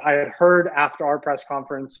 I had heard after our press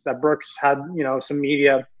conference that Brooks had, some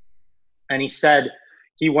media, and he said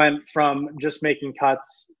he went from just making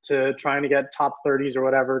cuts to trying to get top 30s or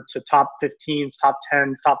whatever to top 15s, top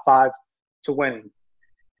 10s, top 5 to winning.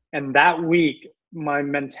 And that week, my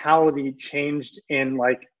mentality changed in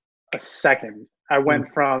a second. I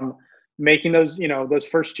went from making those, those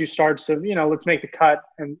first two starts of, let's make the cut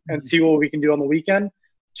and see what we can do on the weekend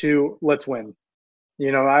to let's win.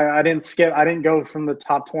 I didn't skip. I didn't go from the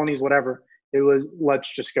top 20s, whatever. It was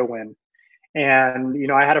let's just go win.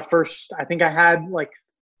 And, I had I think I had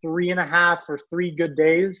 3.5 or 3 good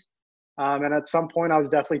days. And at some point I was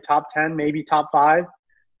definitely top 10, maybe top 5.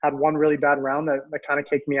 Had one really bad round that kind of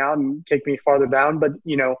kicked me out and kicked me farther down. But,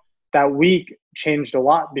 that week changed a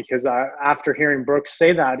lot because after hearing Brooks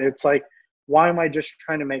say that, it's why am I just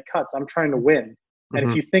trying to make cuts? I'm trying to win. And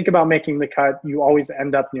if you think about making the cut, you always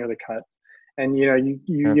end up near the cut. And,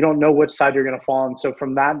 you don't know which side you're going to fall on. So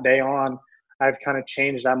from that day on, I've kind of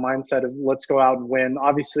changed that mindset of let's go out and win.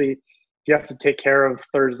 Obviously, you have to take care of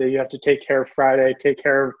Thursday. You have to take care of Friday, take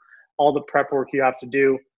care of all the prep work you have to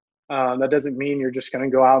do. That doesn't mean you're just going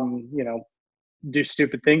to go out and, do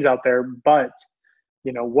stupid things out there. But,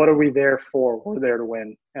 what are we there for? We're there to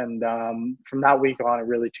win. And from that week on, it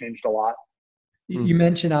really changed a lot. You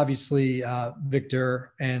mentioned, obviously,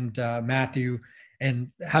 Victor and Matthew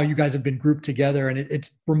and how you guys have been grouped together. And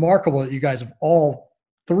it's remarkable that you guys have all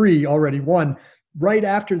 3 already won. Right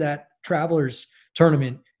after that Travelers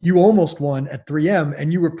tournament, you almost won at 3M,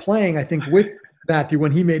 and you were playing, I think, with Matthew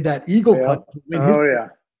when he made that eagle putt. Yeah.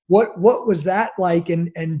 What was that like?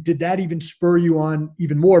 And did that even spur you on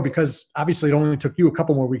even more? Because obviously it only took you a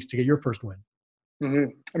couple more weeks to get your first win.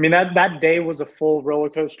 Mm-hmm. I mean, that day was a full roller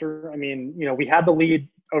coaster. I mean, we had the lead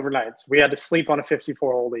overnight. So we had to sleep on a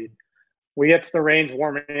 54-hole lead. We get to the range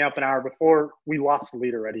warming up an hour before, we lost the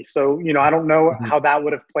lead already. So, I don't know how that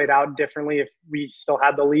would have played out differently if we still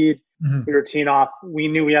had the lead. We were teeing off. We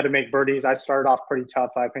knew we had to make birdies. I started off pretty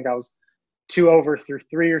tough. I think I was 2 over through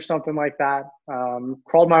 3 or something like that.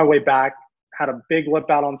 Crawled my way back, had a big lip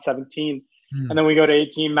out on 17. And then we go to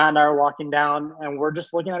 18. Matt and I are walking down, and we're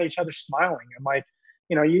just looking at each other smiling. I'm like,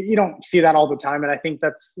 you don't see that all the time. And I think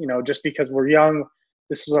that's, just because we're young,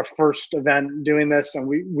 this is our first event doing this, and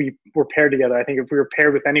we were paired together. I think if we were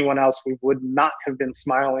paired with anyone else, we would not have been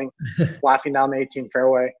smiling, laughing down the 18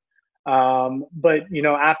 fairway. But,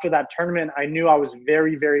 after that tournament, I knew I was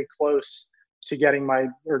very, very close to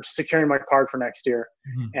securing my card for next year.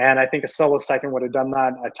 And I think a solo second would have done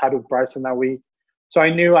that. I tied with Bryson that week. So I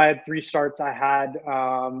knew I had 3 starts. I had,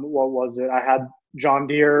 I had John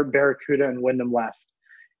Deere, Barracuda, and Wyndham left.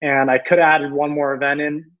 And I could have added one more event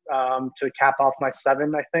in to cap off my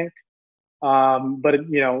 7, I think. But,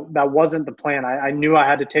 that wasn't the plan. I knew I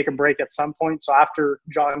had to take a break at some point. So after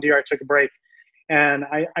John Deere, I took a break. And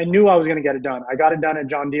I knew I was going to get it done. I got it done at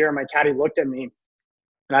John Deere. My caddy looked at me,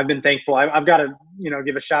 and I've been thankful. I've got to,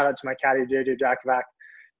 give a shout out to my caddy, JJ Jakovac.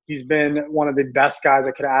 He's been one of the best guys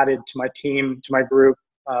I could have added to my team, to my group.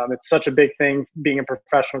 It's such a big thing being a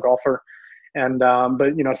professional golfer. And,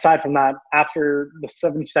 but, aside from that, after the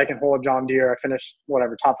 72nd hole of John Deere, I finished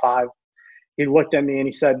top 5. He looked at me and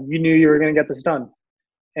he said, "You knew you were going to get this done."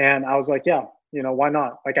 And I was like, yeah, why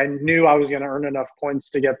not? Like, I knew I was going to earn enough points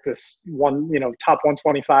to get this one, top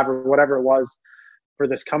 125 or whatever it was for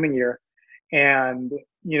this coming year. And,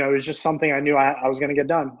 it was just something I knew I was going to get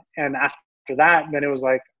done. And after that, then it was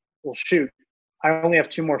like, well, shoot, I only have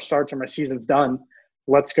 2 more starts or my season's done.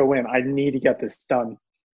 Let's go in. I need to get this done.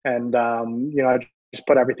 And, I just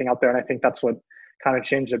put everything out there. And I think that's what kind of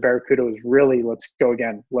changed the Barracuda was really, let's go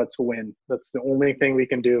again. Let's win. That's the only thing we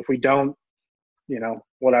can do. If we don't,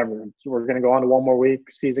 whatever. We're going to go on to 1 more week.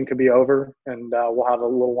 Season could be over, and we'll have a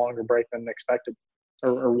little longer break than expected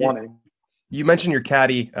or wanted. You mentioned your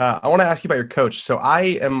caddy. I want to ask you about your coach. So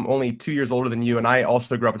I am only 2 years older than you, and I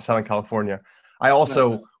also grew up in Southern California. I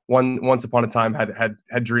also once upon a time had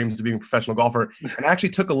dreams of being a professional golfer, and I actually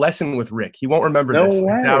took a lesson with Rick. He won't remember this.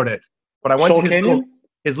 I doubt it. But I went to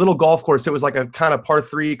his little golf course. It was like a kind of par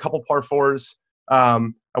 3, couple par 4s.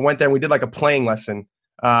 I went there and we did like a playing lesson.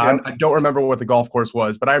 I don't remember what the golf course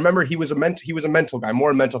was, but I remember he was a mental guy,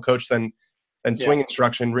 more a mental coach than swing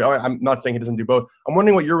instruction. I'm not saying he doesn't do both. I'm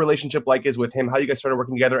wondering what your relationship is with him, how you guys started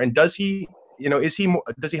working together, and does he does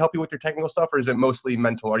he help you with your technical stuff, or is it mostly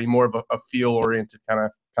mental? Are you more of a feel oriented kind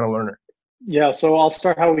of learner? Yeah, so I'll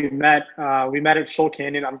start how we met. We met at Shoal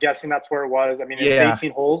Canyon. I'm guessing that's where it was. I mean, it's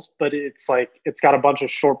 18 holes, but it's got a bunch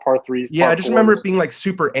of short par 3s. Yeah, I just remember it being like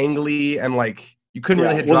super angly and like you couldn't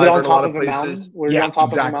really hit driver in a lot of places. Was it on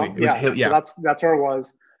top of the mountain? So that's where it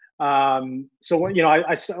was. So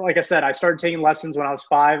I like I said, I started taking lessons when I was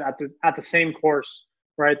 5 at the same course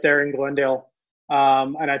right there in Glendale.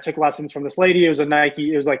 And I took lessons from this lady. It was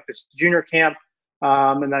like this junior camp.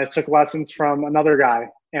 And then I took lessons from another guy.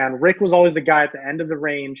 And Rick was always the guy at the end of the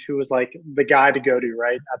range who was like the guy to go to,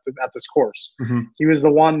 right, at this course. Mm-hmm. He was the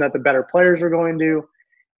one that the better players were going to.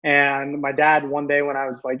 And my dad, one day when I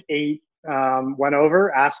was like 8, went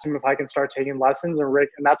over, asked him if I can start taking lessons.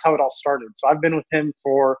 And that's how it all started. So I've been with him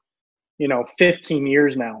for, 15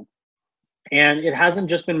 years now. And it hasn't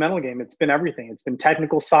just been mental game. It's been everything. It's been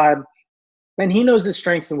technical side. And he knows his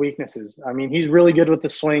strengths and weaknesses. I mean, he's really good with the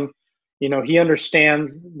swing. He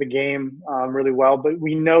understands the game really well, but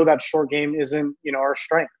we know that short game isn't, our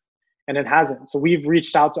strength, and it hasn't. So we've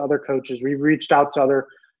reached out to other coaches. We've reached out to other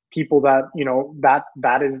people that,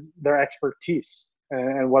 that is their expertise,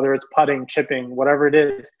 and whether it's putting, chipping, whatever it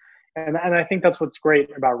is. And I think that's what's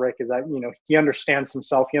great about Rick is that, he understands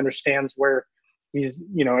himself. He understands where he's,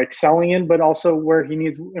 excelling in, but also where he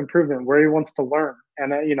needs improvement, where he wants to learn.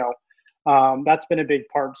 And, that's been a big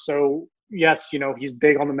part. So, yes, he's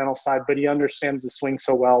big on the mental side, but he understands the swing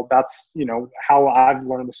so well. That's, how I've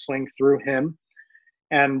learned the swing through him.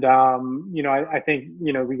 And, I think,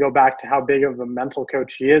 we go back to how big of a mental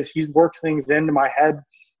coach he is. He's worked things into my head,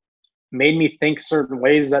 made me think certain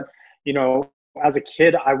ways that, as a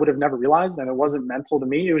kid, I would have never realized. And it wasn't mental to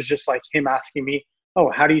me. It was just like him asking me, oh,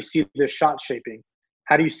 how do you see this shot shaping?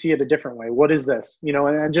 How do you see it a different way? What is this?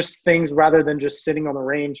 And just things rather than just sitting on the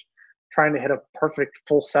range trying to hit a perfect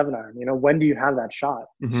full 7-iron. When do you have that shot?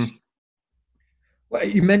 Mm-hmm. Well,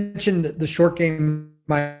 you mentioned the short game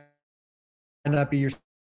might not be your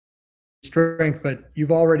strength, but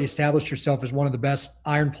you've already established yourself as one of the best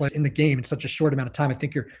iron players in the game in such a short amount of time. I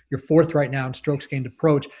think you're 4th right now in strokes gained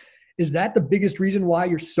approach. Is that the biggest reason why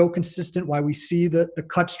you're so consistent, why we see the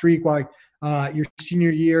cut streak, why your senior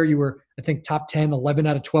year you were, I think, top 10, 11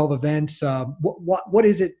 out of 12 events? What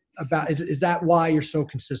is it about? Is that why you're so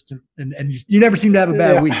consistent and you never seem to have a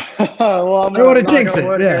bad week? Well, I don't want to jinx it.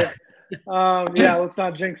 Let's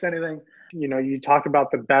not jinx anything. You know, you talk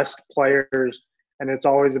about the best players, and it's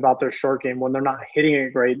always about their short game. When they're not hitting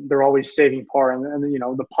it great, they're always saving par. And you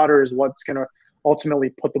know, the putter is what's going to ultimately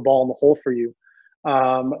put the ball in the hole for you.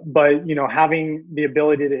 But, you know, having the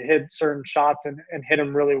ability to hit certain shots and hit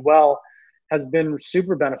them really well has been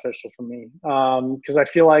super beneficial for me. Because I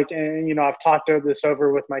feel like, and, you know, I've talked this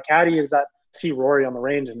over with my caddy, is that I see Rory on the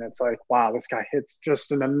range and it's like, wow, this guy hits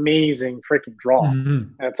just an amazing freaking draw.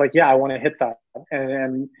 And it's like, yeah, I want to hit that.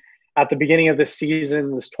 And at the beginning of this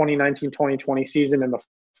season, this 2019-2020 season in the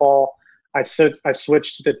fall, I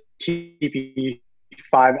switched to the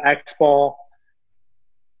TP5X ball.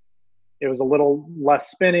 It was a little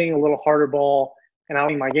less spinning, a little harder ball. And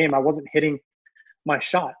out in my game, I wasn't hitting my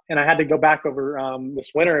shot. And I had to go back over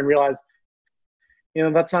this winter and realize, you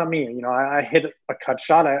know, that's not me. You know, I hit a cut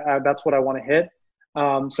shot. That's what I want to hit.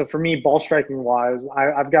 So for me, ball striking wise,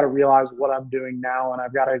 I've got to realize what I'm doing now. And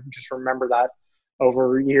I've got to just remember that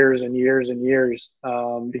over years and years and years,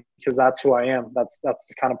 because that's who I am. That's the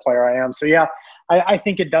kind of player I am. So yeah, I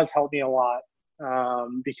think it does help me a lot,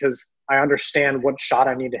 because I understand what shot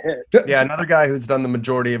I need to hit. Yeah, another guy who's done the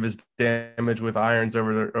majority of his damage with irons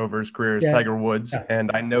over his career is Tiger Woods. Yeah.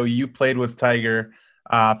 And I know you played with Tiger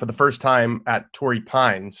for the first time at Torrey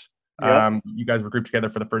Pines. Yep. You guys were grouped together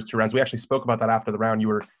for the first 2 rounds. We actually spoke about that after the round. You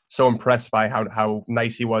were so impressed by how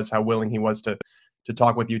nice he was, how willing he was to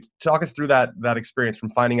talk with you. Talk us through that experience from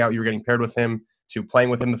finding out you were getting paired with him to playing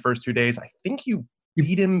with him the first 2 days. I think you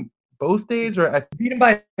beat him both days, or I beat him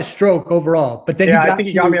by a stroke overall. But then I think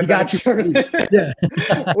he got me a better stroke. Yeah.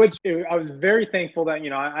 Which I was very thankful that, you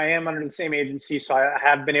know, I am under the same agency, so I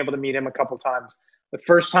have been able to meet him a couple times. The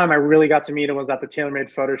first time I really got to meet him was at the TaylorMade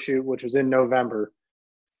photo shoot, which was in November.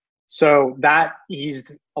 So that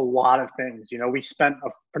eased a lot of things. You know, we spent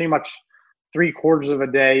pretty much 3/4 of a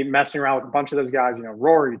day messing around with a bunch of those guys. You know,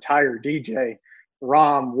 Rory, Tiger, DJ,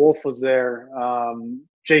 Rahm, Wolf was there,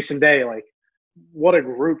 Jason Day. Like, what a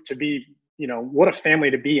group to be, you know, what a family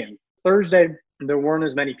to be in. Thursday, there weren't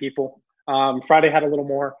as many people. Friday had a little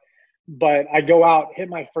more. But I go out, hit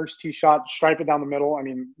my first tee shot, stripe it down the middle. I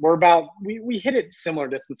mean, we hit it similar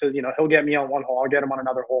distances. You know, he'll get me on one hole, I'll get him on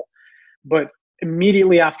another hole. But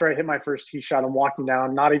immediately after I hit my first tee shot, I'm walking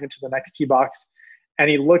down, not even to the next tee box, and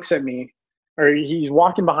he looks at me, or he's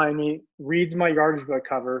walking behind me, reads my yardage book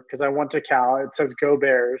cover, because I went to Cal. It says "Go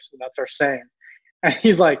Bears," and that's our saying. And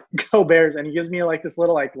he's like, "Go Bears," and he gives me like this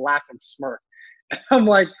little like laugh and smirk. And I'm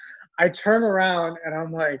like, I turn around and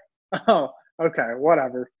I'm like, oh, okay,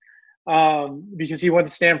 whatever. Because he went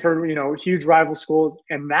to Stanford, you know, huge rival school,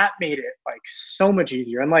 and that made it like so much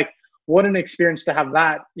easier. And like, what an experience to have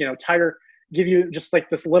that, you know, Tiger give you just like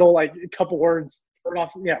this little like couple words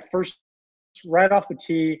first right off the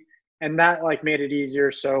tee, and that like made it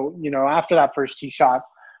easier. So, you know, after that first tee shot,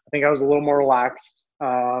 I think I was a little more relaxed.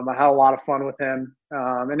 I had a lot of fun with him,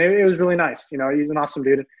 and it was really nice. You know, he's an awesome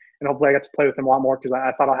dude, and hopefully I got to play with him a lot more, because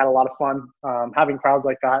I thought I had a lot of fun having crowds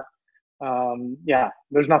like that. Yeah,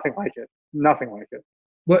 there's nothing like it. Nothing like it.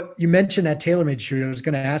 What you mentioned that TaylorMade shoot, I was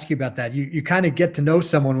going to ask you about that. You kind of get to know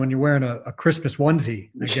someone when you're wearing a Christmas onesie,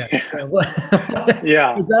 I guess.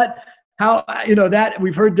 Yeah. Is that how, you know, that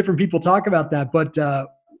we've heard different people talk about that, but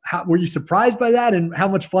how were you surprised by that, and how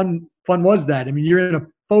much fun was that? I mean, you're in a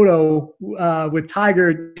photo with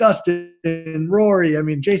Tiger, Dustin, Rory. I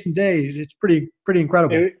mean, Jason Day. It's pretty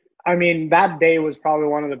incredible. I mean, that day was probably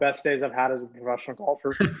one of the best days I've had as a professional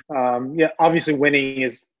golfer. Yeah, obviously winning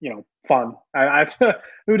is, you know, fun.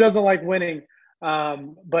 Who doesn't like winning?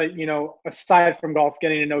 But, you know, aside from golf,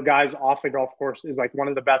 getting to know guys off the golf course is like one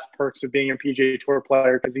of the best perks of being a PGA Tour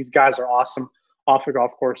player, because these guys are awesome off the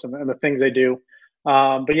golf course and the things they do.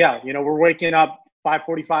 But yeah, you know, we're waking up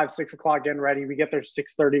 5:45, 6 o'clock, getting ready. We get there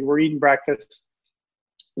 6:30. We're eating breakfast.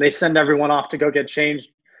 They send everyone off to go get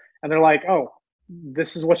changed, and they're like, "Oh,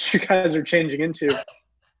 this is what you guys are changing into."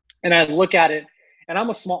 And I look at it, and I'm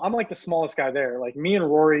like the smallest guy there. Like, me and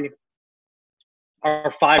Rory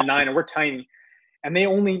are 5'9", and we're tiny, and they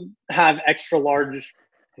only have extra large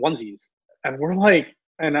onesies, and we're like,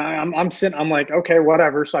 and I'm sitting, I'm like, okay,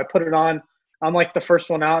 whatever. So I put it on. I'm like the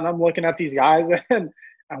first one out, and I'm looking at these guys, and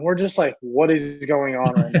we're just like, what is going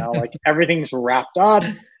on right now? Like, everything's wrapped up,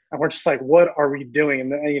 and we're just like, what are we doing?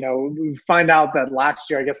 And, you know, we find out that last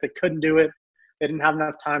year, I guess they couldn't do it. They didn't have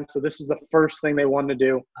enough time, so this was the first thing they wanted to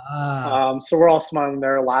do. So we're all smiling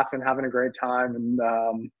there, laughing, having a great time.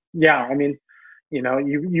 And, yeah, I mean, you know,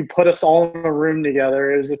 you put us all in a room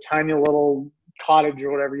together. It was a tiny little cottage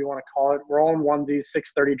or whatever you want to call it. We're all in onesies,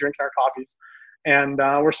 6:30, drinking our coffees. And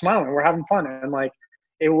we're smiling. We're having fun. And, like,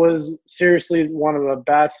 it was seriously one of the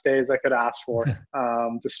best days I could ask for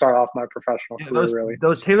to start off my professional career. Really,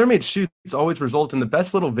 those TaylorMade shoots always result in the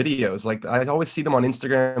best little videos. Like I always see them on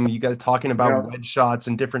Instagram. You guys talking about wedge shots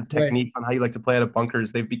and different techniques on how you like to play out of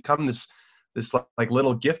bunkers. They've become this like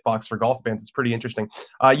little gift box for golf fans. It's pretty interesting.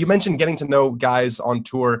 You mentioned getting to know guys on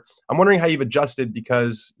tour. I'm wondering how you've adjusted,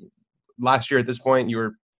 because last year at this point you were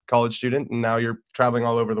a college student and now you're traveling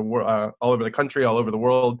all over the world, all over the country, all over the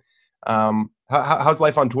world. How's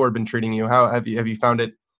life on tour been treating you? How have you found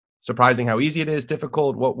it surprising how easy it is,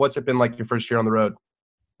 difficult? What's it been like your first year on the road?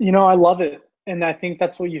 I love it. And I think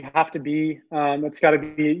that's what you have to be. It's got to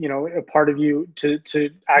be, a part of you to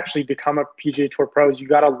actually become a PGA Tour pro. You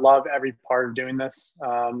got to love every part of doing this.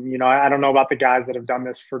 I don't know about the guys that have done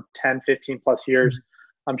this for 10, 15 plus years.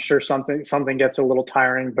 I'm sure something gets a little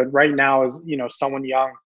tiring, but right now as, someone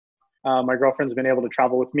young, my girlfriend's been able to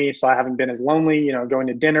travel with me, so I haven't been as lonely, going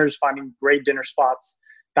to dinners, finding great dinner spots.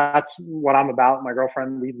 That's what I'm about. My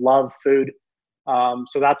girlfriend, we love food.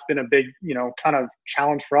 So that's been a big, kind of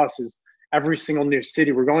challenge for us, is every single new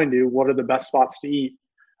city we're going to, what are the best spots to eat?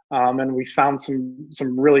 And we found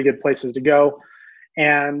some really good places to go.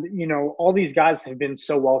 And, all these guys have been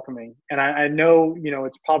so welcoming. And I know,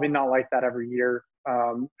 it's probably not like that every year.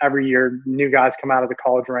 Every year, new guys come out of the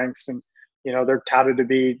college ranks and, they're touted to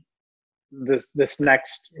be this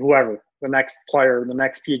next whoever, the next player, the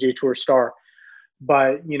next PGA Tour star.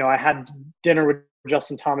 But, I had dinner with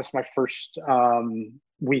Justin Thomas my first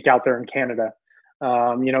week out there in Canada.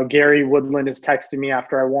 Gary Woodland has texted me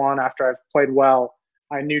after I won, after I've played well.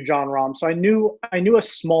 I knew John Rahm. So I knew a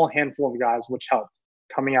small handful of guys, which helped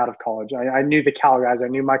coming out of college. I knew the Cal guys. I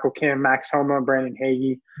knew Michael Kim, Max Homa, Brandon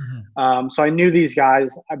Hagee. So I knew these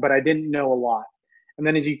guys, but I didn't know a lot. And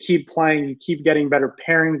then as you keep playing, you keep getting better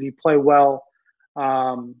pairings, you play well.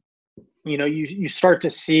 You start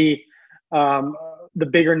to see the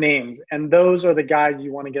bigger names. And those are the guys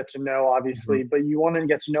you want to get to know, obviously. But you want to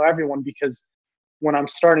get to know everyone, because when I'm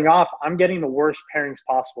starting off, I'm getting the worst pairings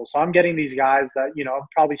possible. So I'm getting these guys that,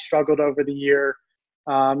 probably struggled over the year,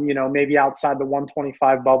 maybe outside the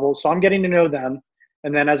 125 bubble. So I'm getting to know them.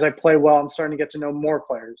 And then as I play well, I'm starting to get to know more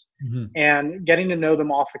players. And getting to know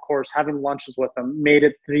them off the course, having lunches with them, made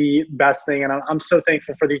it the best thing. And I'm so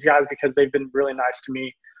thankful for these guys, because they've been really nice to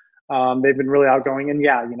me. They've been really outgoing. And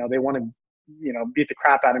they want to, beat the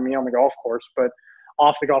crap out of me on the golf course. But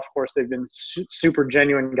off the golf course, they've been super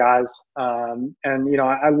genuine guys. And,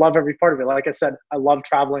 I love every part of it. Like I said, I love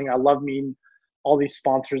traveling. I love meeting all these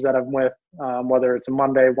sponsors that I'm with, whether it's a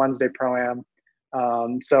Monday, Wednesday Pro-Am.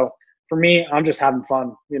 So for me, I'm just having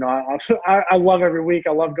fun. I love every week.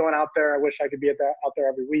 I love going out there. I wish I could be out there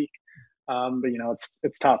every week. But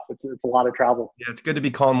it's tough. It's a lot of travel. Yeah, it's good to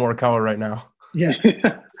be Colin Morikawa right now. Yeah.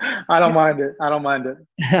 I don't mind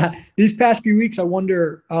it. These past few weeks, I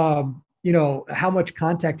wonder, how much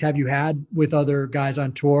contact have you had with other guys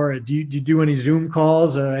on tour? Do you do any Zoom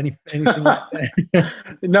calls or anything like that?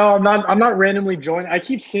 No, I'm not randomly joining. I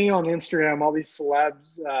keep seeing on Instagram all these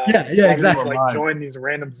celebs. Exactly. Like join these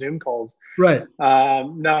random Zoom calls. Right.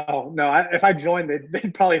 No. If I joined,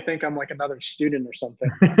 they'd probably think I'm like another student or something.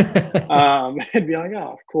 It'd be like,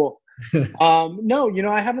 oh, cool. No,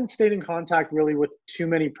 I haven't stayed in contact really with too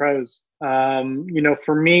many pros.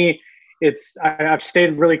 For me, I've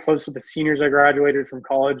stayed really close with the seniors I graduated from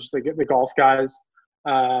college, the golf guys.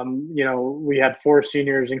 We had 4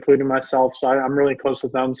 seniors, including myself, so I'm really close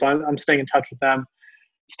with them. So I'm staying in touch with them.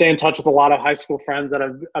 Stay in touch with a lot of high school friends that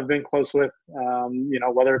I've been close with.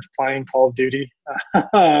 Whether it's playing Call of Duty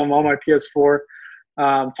on my PS4,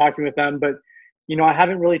 talking with them. But I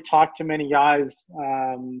haven't really talked to many guys.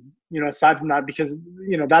 Aside from that, because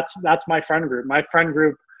that's my friend group. My friend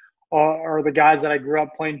group are the guys that I grew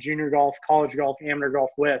up playing junior golf, college golf, amateur golf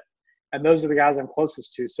with. And those are the guys I'm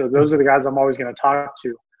closest to. So those are the guys I'm always going to talk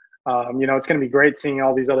to. It's going to be great seeing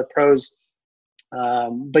all these other pros.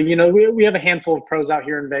 But we have a handful of pros out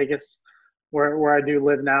here in Vegas where I do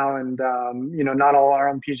live now. And, not all are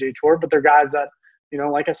on PGA Tour, but they're guys that,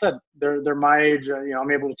 like I said, they're my age.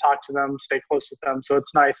 I'm able to talk to them, stay close with them. So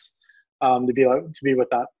it's nice to be with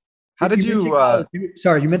that. How did you?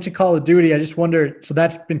 Sorry, you mentioned Call of Duty. I just wondered. So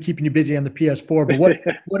that's been keeping you busy on the PS4. But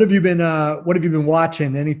what have you been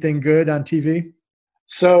watching? Anything good on TV?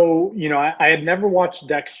 So I had never watched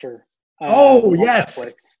Dexter. Oh yes.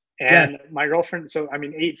 Netflix. And my girlfriend. So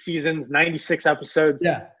 8 seasons, 96 episodes.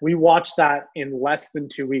 Yeah. We watched that in less than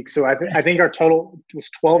 2 weeks. So I think our total was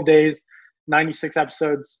 12 days, 96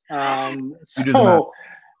 episodes. You do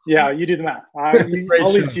the math. I'll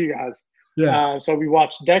leave it to you guys. Yeah. So we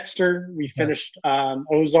watched Dexter. We finished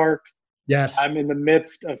Ozark. Yes. I'm in the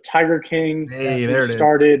midst of Tiger King. Hey, there it is.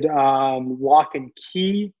 Started Lock and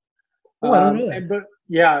Key. Oh, I don't know that. But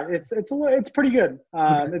yeah, it's pretty good.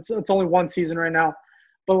 It's only one season right now,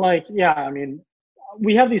 but like, yeah, I mean,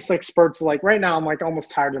 we have these like spurts. Like right now, I'm like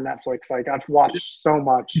almost tired of Netflix. Like I've watched so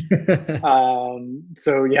much.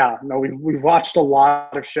 So yeah, no, we've watched a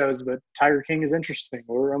lot of shows, but Tiger King is interesting.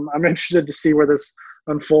 I'm interested to see where this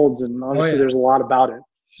unfolds, and obviously there's a lot about it.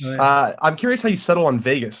 I'm curious how you settle on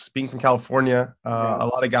Vegas. Being from California, a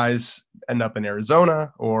lot of guys end up in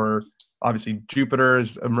Arizona, or obviously Jupiter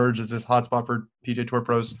has emerged as this hotspot for PGA Tour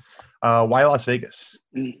pros. Why Las Vegas?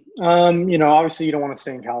 Obviously you don't want to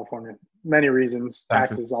stay in California. Many reasons,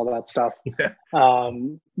 taxes, all that stuff. Yeah.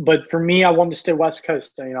 But for me, I wanted to stay West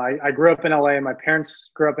Coast. I grew up in LA. My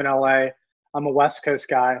parents grew up in LA. I'm a West Coast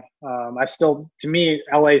guy. To me,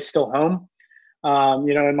 LA is still home,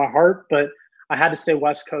 in my heart, but I had to stay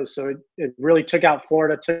West Coast. So it really took out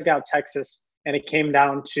Florida, took out Texas, and it came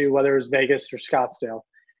down to whether it was Vegas or Scottsdale.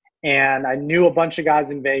 And I knew a bunch of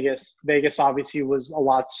guys in Vegas. Vegas obviously was a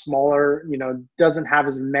lot smaller, doesn't have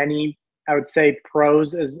as many, I would say,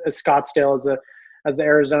 pros as Scottsdale, as the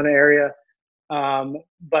Arizona area.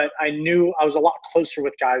 But I knew I was a lot closer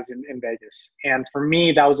with guys in Vegas. And for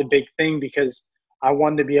me, that was a big thing because I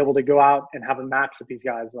wanted to be able to go out and have a match with these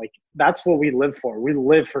guys. Like, that's what we live for. We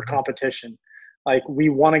live for competition. Like, we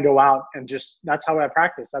want to go out and that's how I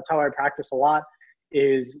practice. That's how I practice a lot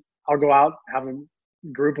is I'll go out, have a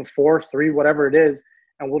group of 4, 3, whatever it is,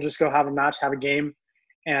 and we'll just go have a match, have a game.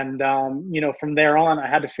 And, from there on, I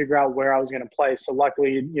had to figure out where I was going to play. So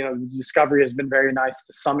luckily, Discovery has been very nice.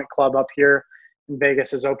 The Summit Club up here in Vegas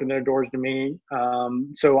has opened their doors to me.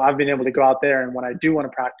 So I've been able to go out there, and when I do want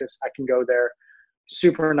to practice, I can go there.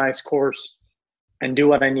 Super nice course and do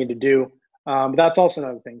what I need to do. But that's also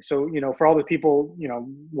another thing. So, for all the people,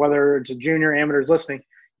 whether it's a junior, amateurs listening,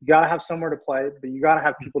 you got to have somewhere to play, but you got to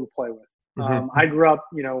have people to play with. I grew up,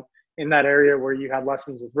 in that area where you had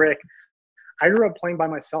lessons with Rick. I grew up playing by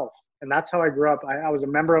myself, and that's how I grew up. I was a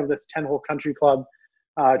member of this 10-hole country club,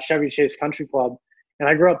 Chevy Chase Country Club, and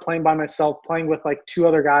I grew up playing by myself, playing with like 2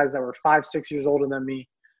 other guys that were 5, 6 years older than me.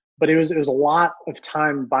 But it was a lot of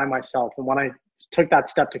time by myself. And when I took that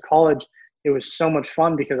step to college, it was so much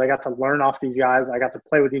fun because I got to learn off these guys. I got to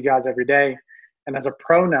play with these guys every day. And as a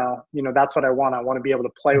pro now, that's what I want. I want to be able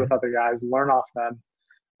to play with other guys, learn off them,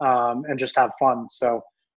 and just have fun. So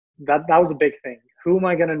that was a big thing. Who am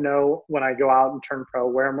I going to know when I go out and turn pro,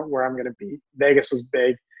 where I'm going to be? Vegas was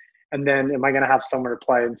big. And then am I going to have somewhere to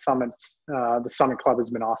play? And the Summit Club has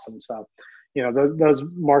been awesome. So, those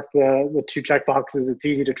mark the 2 check boxes. It's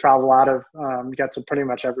easy to travel out of. Get to pretty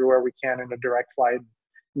much everywhere we can in a direct flight. It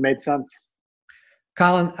made sense.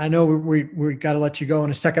 Colin, I know we got to let you go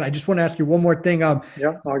in a second. I just want to ask you one more thing.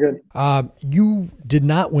 Yeah, all good. You did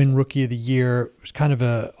not win Rookie of the Year. It was kind of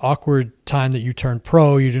an awkward time that you turned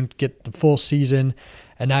pro. You didn't get the full season,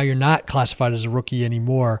 and now you're not classified as a rookie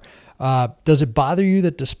anymore. Does it bother you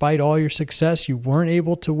that despite all your success, you weren't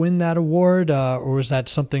able to win that award, or was that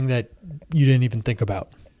something that you didn't even think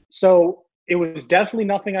about? So it was definitely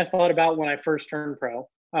nothing I thought about when I first turned pro.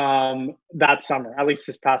 That summer, at least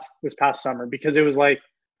this past summer, because it was like,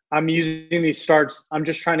 I'm using these starts. I'm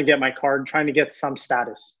just trying to get my card, trying to get some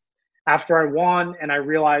status. After I won and I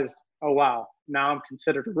realized, oh, wow, now I'm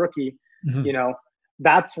considered a rookie,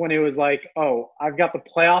 that's when it was like, oh, I've got the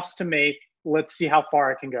playoffs to make. Let's see how far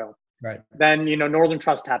I can go. Right. Then, Northern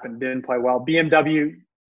Trust happened, didn't play well. BMW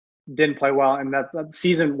didn't play well. And that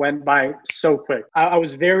season went by so quick. I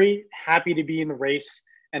was very happy to be in the race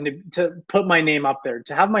and to put my name up there,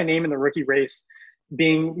 to have my name in the rookie race,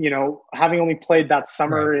 being, having only played that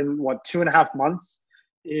summer in 2.5 months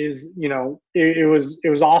is, it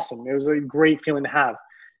was awesome. It was a great feeling to have.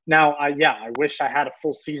 Now, I wish I had a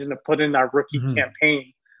full season to put in that rookie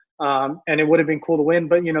campaign. And it would have been cool to win,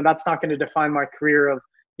 but, that's not going to define my career of,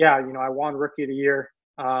 I won Rookie of the Year.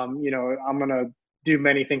 I'm going to do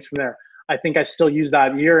many things from there. I think I still use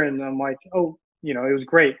that year and I'm like, oh, it was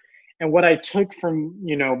great. And what I took from,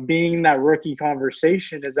 being in that rookie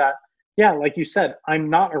conversation is that, like you said, I'm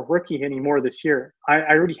not a rookie anymore this year. I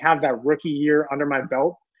already have that rookie year under my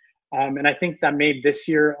belt. And I think that made this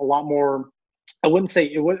year a lot more, I wouldn't say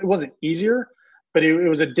it wasn't easier, but it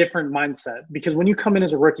was a different mindset. Because when you come in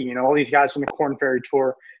as a rookie, all these guys from the Korn Ferry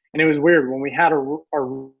Tour, and it was weird when we had our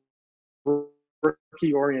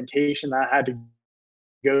rookie orientation that I had to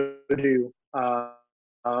go to,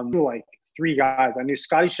 like 3 guys. I knew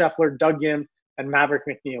Scotty Scheffler, Doug Gim, and Maverick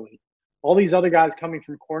McNeely. All these other guys coming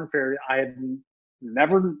from Korn Ferry, I had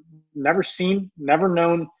never seen, never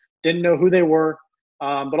known, didn't know who they were.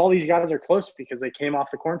 But all these guys are close because they came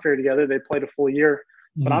off the Korn Ferry together. They played a full year.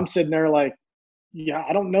 But I'm sitting there like, yeah,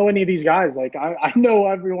 I don't know any of these guys. Like I know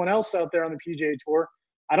everyone else out there on the PGA Tour.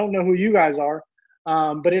 I don't know who you guys are.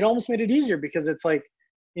 But it almost made it easier because it's like,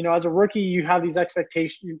 you know, as a rookie, you have these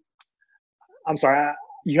expectations.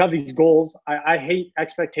 You have these goals. I hate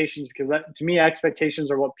expectations because to me,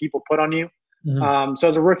 expectations are what people put on you. So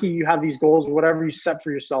as a rookie, you have these goals, whatever you set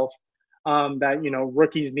for yourself, that, you know,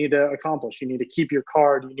 rookies need to accomplish. You need to keep your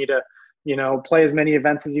card. You need to, you know, play as many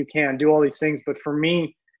events as you can, do all these things. But for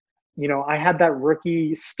me, you know, I had that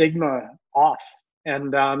rookie stigma off.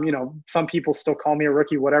 And, you know, some people still call me a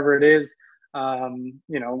rookie, whatever it is,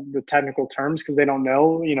 you know, the technical terms, because they don't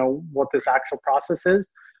know, you know, what this actual process is.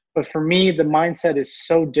 But for me, the mindset is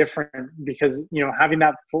so different because, you know, having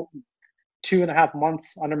that 2.5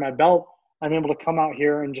 months under my belt, I'm able to come out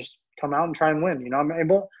here and just come out and try and win. You know,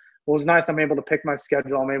 what was nice, I'm able to pick my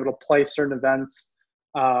schedule. I'm able to play certain events.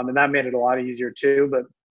 And that made it a lot easier too. But,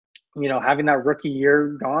 you know, having that rookie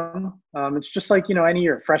year gone, it's just like, you know, any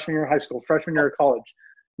year, freshman year of high school, freshman year of college,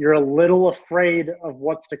 you're a little afraid of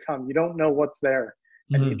what's to come. You don't know what's there.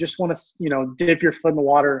 And you just want to, you know, dip your foot in the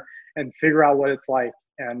water and figure out what it's like.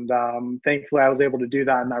 And thankfully I was able to do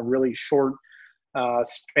that in that really short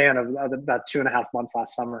span of that 2.5 months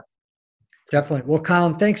last summer. Definitely. Well,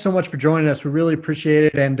 Colin, thanks so much for joining us. We really appreciate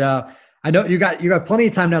it. And I know you got plenty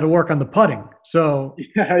of time now to work on the putting. So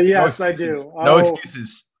yes, I do. No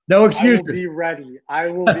excuses. No excuses. I will be ready. I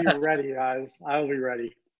will be ready, guys. I will be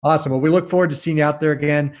ready. Awesome. Well, we look forward to seeing you out there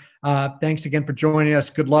again. Thanks again for joining us.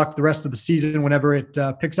 Good luck the rest of the season whenever it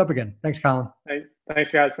picks up again. Thanks, Colin. Hey,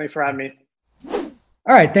 thanks, guys. Thanks for having me.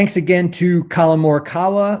 All right. Thanks again to Colin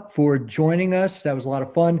Morikawa for joining us. That was a lot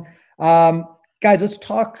of fun. Guys, let's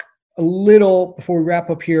talk a little before we wrap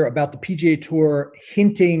up here about the PGA Tour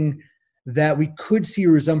hinting that we could see a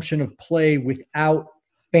resumption of play without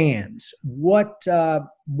fans. What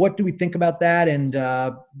do we think about that? And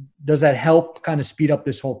does that help kind of speed up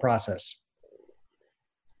this whole process?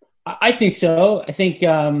 I think so. I think,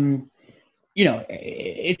 you know,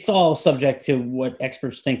 it's all subject to what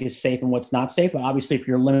experts think is safe and what's not safe. And obviously, if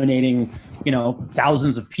you're eliminating, you know,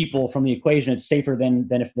 thousands of people from the equation, it's safer than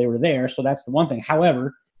if they were there. So that's the one thing.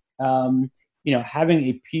 However, you know, having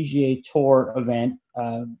a PGA Tour event,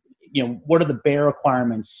 you know, what are the bare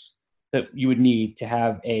requirements that you would need to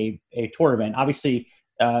have a tour event? Obviously,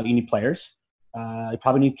 you need players. You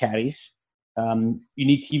probably need caddies. You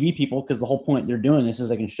need TV people because the whole point they're doing this is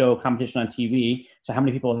they can show competition on TV. So how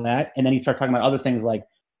many people in that? And then you start talking about other things like,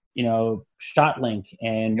 you know, ShotLink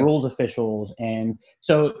and rules officials. And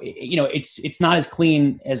so, you know, it's not as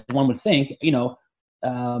clean as one would think. You know,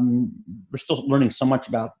 we're still learning so much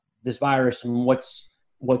about this virus and what's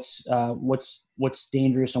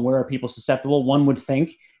dangerous and where are people susceptible. One would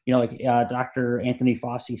think, you know, like Dr. Anthony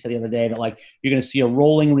Fauci said the other day that like you're going to see a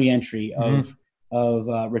rolling reentry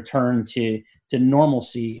of return to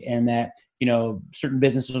normalcy, and that, you know, certain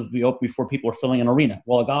businesses will be open before people are filling an arena.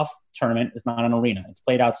 Well, a golf tournament is not an arena; it's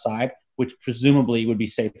played outside, which presumably would be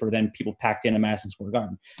safer than people packed in a Madison Square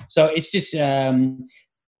Garden. So it's just.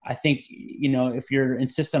 I think, you know, if you're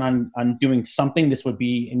insistent on doing something, this would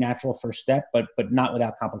be a natural first step, but not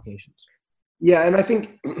without complications. Yeah, and I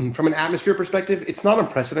think from an atmosphere perspective, it's not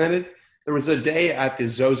unprecedented. There was a day at the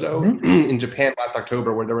Zozo in Japan last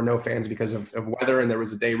October where there were no fans because of weather, and there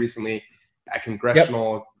was a day recently at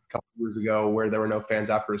Congressional a couple of years ago where there were no fans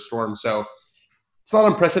after a storm. So it's not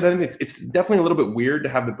unprecedented. It's definitely a little bit weird to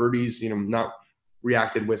have the birdies, you know, not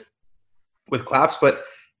reacted with claps, but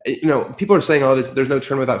you know, people are saying, oh, there's no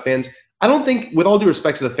tournament without fans. I don't think, with all due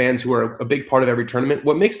respect to the fans who are a big part of every tournament,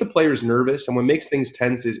 what makes the players nervous and what makes things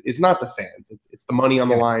tense is not the fans. It's the money on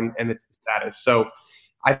the line and it's the status. So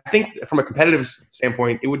I think from a competitive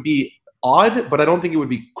standpoint, it would be odd, but I don't think it would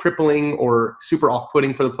be crippling or super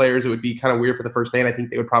off-putting for the players. It would be kind of weird for the first day, and I think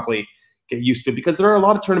they would probably get used to it because there are a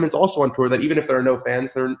lot of tournaments also on tour that even if there are no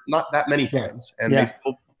fans, there are not that many fans, and they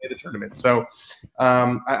still play the tournament. So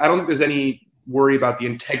I don't think there's any worry about the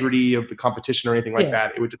integrity of the competition or anything like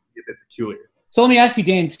that. It would just be a bit peculiar. So let me ask you,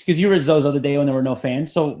 Dan, because you were at Zozo the day when there were no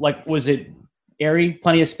fans. So like, was it airy,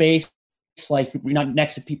 plenty of space? Like you're not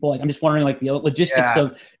next to people? Like, I'm just wondering like the logistics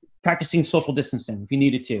of practicing social distancing. If you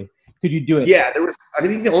needed to, could you do it? Yeah, there was, I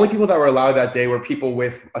think the only people that were allowed that day were people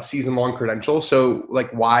with a season-long credential. So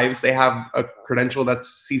like wives, they have a credential that's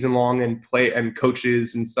season-long, and play and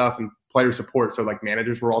coaches and stuff and player support. So like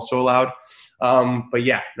managers were also allowed. But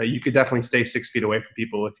yeah, no, you could definitely stay 6 feet away from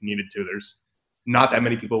people if you needed to. There's not that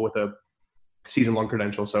many people with a season-long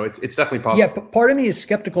credential, so it's definitely possible. Yeah, but part of me is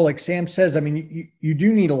skeptical. Like Sam says, I mean, you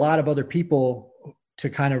do need a lot of other people to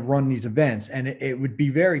kind of run these events, and it would be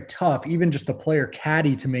very tough, even just a player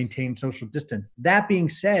caddy, to maintain social distance. That being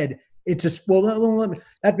said,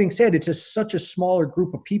 that being said, it's such a smaller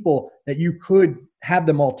group of people that you could have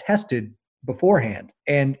them all tested beforehand,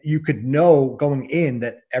 and you could know going in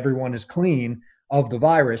that everyone is clean of the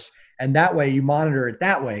virus, and that way you monitor it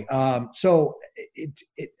that way. So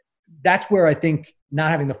that's where I think not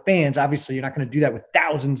having the fans, obviously you're not going to do that with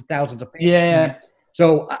thousands of fans. Yeah.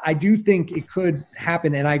 So I do think it could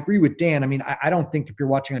happen. And I agree with Dan. I mean, I don't think if you're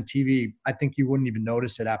watching on TV, I think you wouldn't even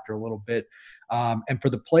notice it after a little bit. And for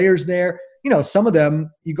the players there, some of them,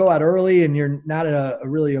 you go out early and you're not a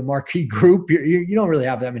really a marquee group. You don't really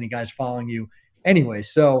have that many guys following you anyway.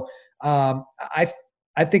 So I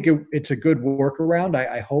think it's a good workaround.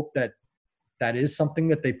 I hope that is something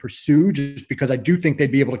that they pursue, just because I do think they'd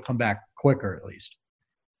be able to come back quicker at least.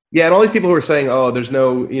 Yeah, and all these people who are saying, "Oh, there's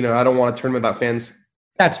no, I don't want a tournament without fans."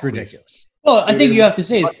 That's ridiculous. Well, I think you have to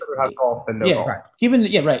say, much rather have golf than no golf.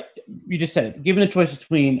 Right. Right. You just said it. Given a choice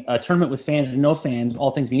between a tournament with fans and no fans,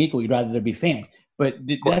 all things being equal, you'd rather there be fans. But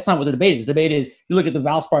that's not what the debate is. The debate is, you look at the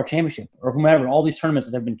Valspar Championship or whomever, all these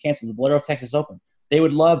tournaments that have been canceled, the Bolero Texas Open. They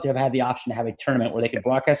would love to have had the option to have a tournament where they could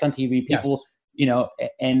broadcast on TV, people,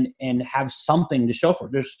 and have something to show for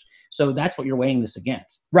it. So that's what you're weighing this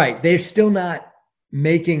against. Right. They're still not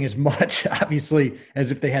making as much, obviously,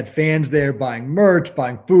 as if they had fans there buying merch,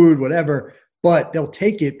 buying food, whatever, but they'll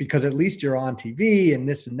take it because at least you're on TV and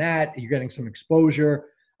this and that, you're getting some exposure.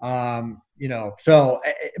 So,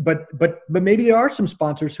 but maybe there are some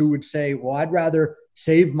sponsors who would say, well, I'd rather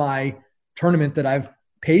save my tournament that I've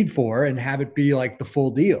paid for and have it be like the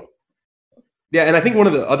full deal. Yeah. And I think one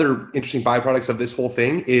of the other interesting byproducts of this whole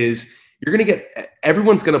thing is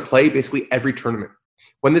everyone's going to play basically every tournament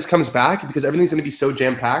when this comes back, because everything's going to be so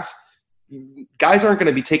jam-packed. Guys aren't going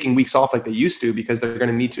to be taking weeks off like they used to, because they're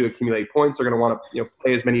going to need to accumulate points. They're going to want to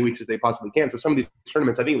play as many weeks as they possibly can. So some of these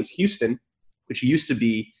tournaments, I think it was Houston, which used to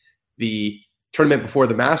be the tournament before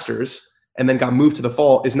the Masters and then got moved to the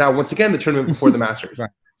fall, is now once again the tournament before the Masters.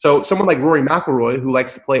 Right. So someone like Rory McIlroy, who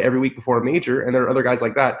likes to play every week before a major, and there are other guys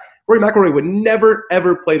like that, Rory McIlroy would never,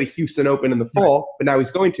 ever play the Houston Open in the fall, but now he's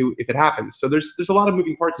going to if it happens. So there's a lot of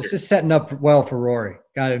moving parts here. This is setting up well for Rory,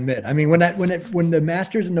 gotta admit. I mean, when the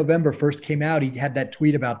Masters in November first came out, he had that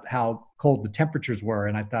tweet about how cold the temperatures were,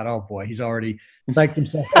 and I thought, oh boy, he's already psyched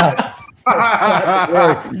himself out.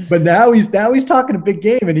 But now he's talking a big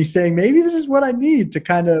game, and he's saying maybe this is what I need to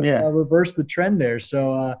kind of reverse the trend there.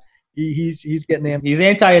 So he's getting amped. He's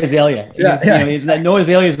anti-azalea. He's no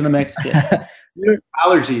azaleas in the mix.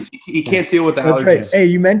 Allergies. He can't deal with the allergies. Right. Hey,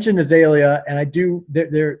 you mentioned azalea, and I do.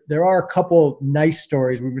 There are a couple nice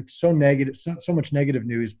stories. We've been so negative, so much negative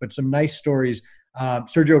news, but some nice stories.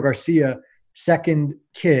 Sergio Garcia, second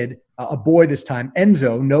kid, a boy this time,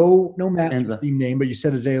 Enzo. No Masters team name, but you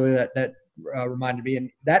said azalea. That reminded me, and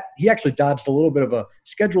that he actually dodged a little bit of a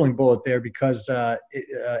scheduling bullet there, because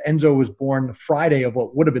Enzo was born the Friday of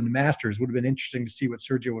what would have been the Masters. Would have been interesting to see what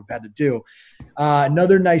Sergio would have had to do.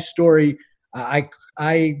 Another nice story. I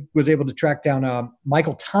was able to track down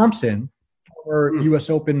Michael Thompson, former U.S.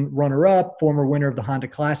 Open runner-up, former winner of the Honda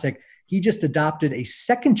Classic. He just adopted a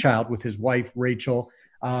second child with his wife, Rachel.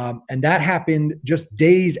 And that happened just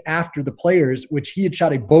days after the Players, which he had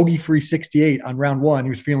shot a bogey-free 68 on round one. He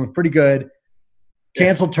was feeling pretty good.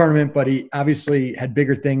 Canceled tournament, but he obviously had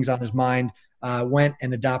bigger things on his mind. Went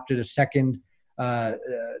and adopted a second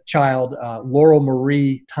child, Laurel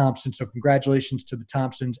Marie Thompson. So congratulations to the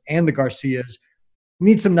Thompsons and the Garcias. We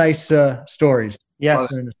need some nice stories.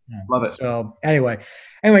 Yes. Love it. So anyway,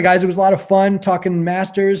 guys, it was a lot of fun talking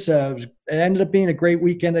Masters. It ended up being a great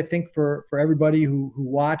weekend, I think, for everybody who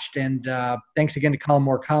watched. And thanks again to Colin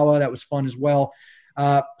Morikawa. That was fun as well.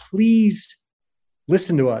 Please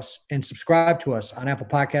listen to us and subscribe to us on Apple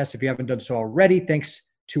Podcasts if you haven't done so already. Thanks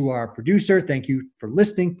to our producer. Thank you for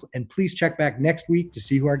listening. And please check back next week to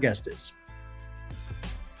see who our guest is.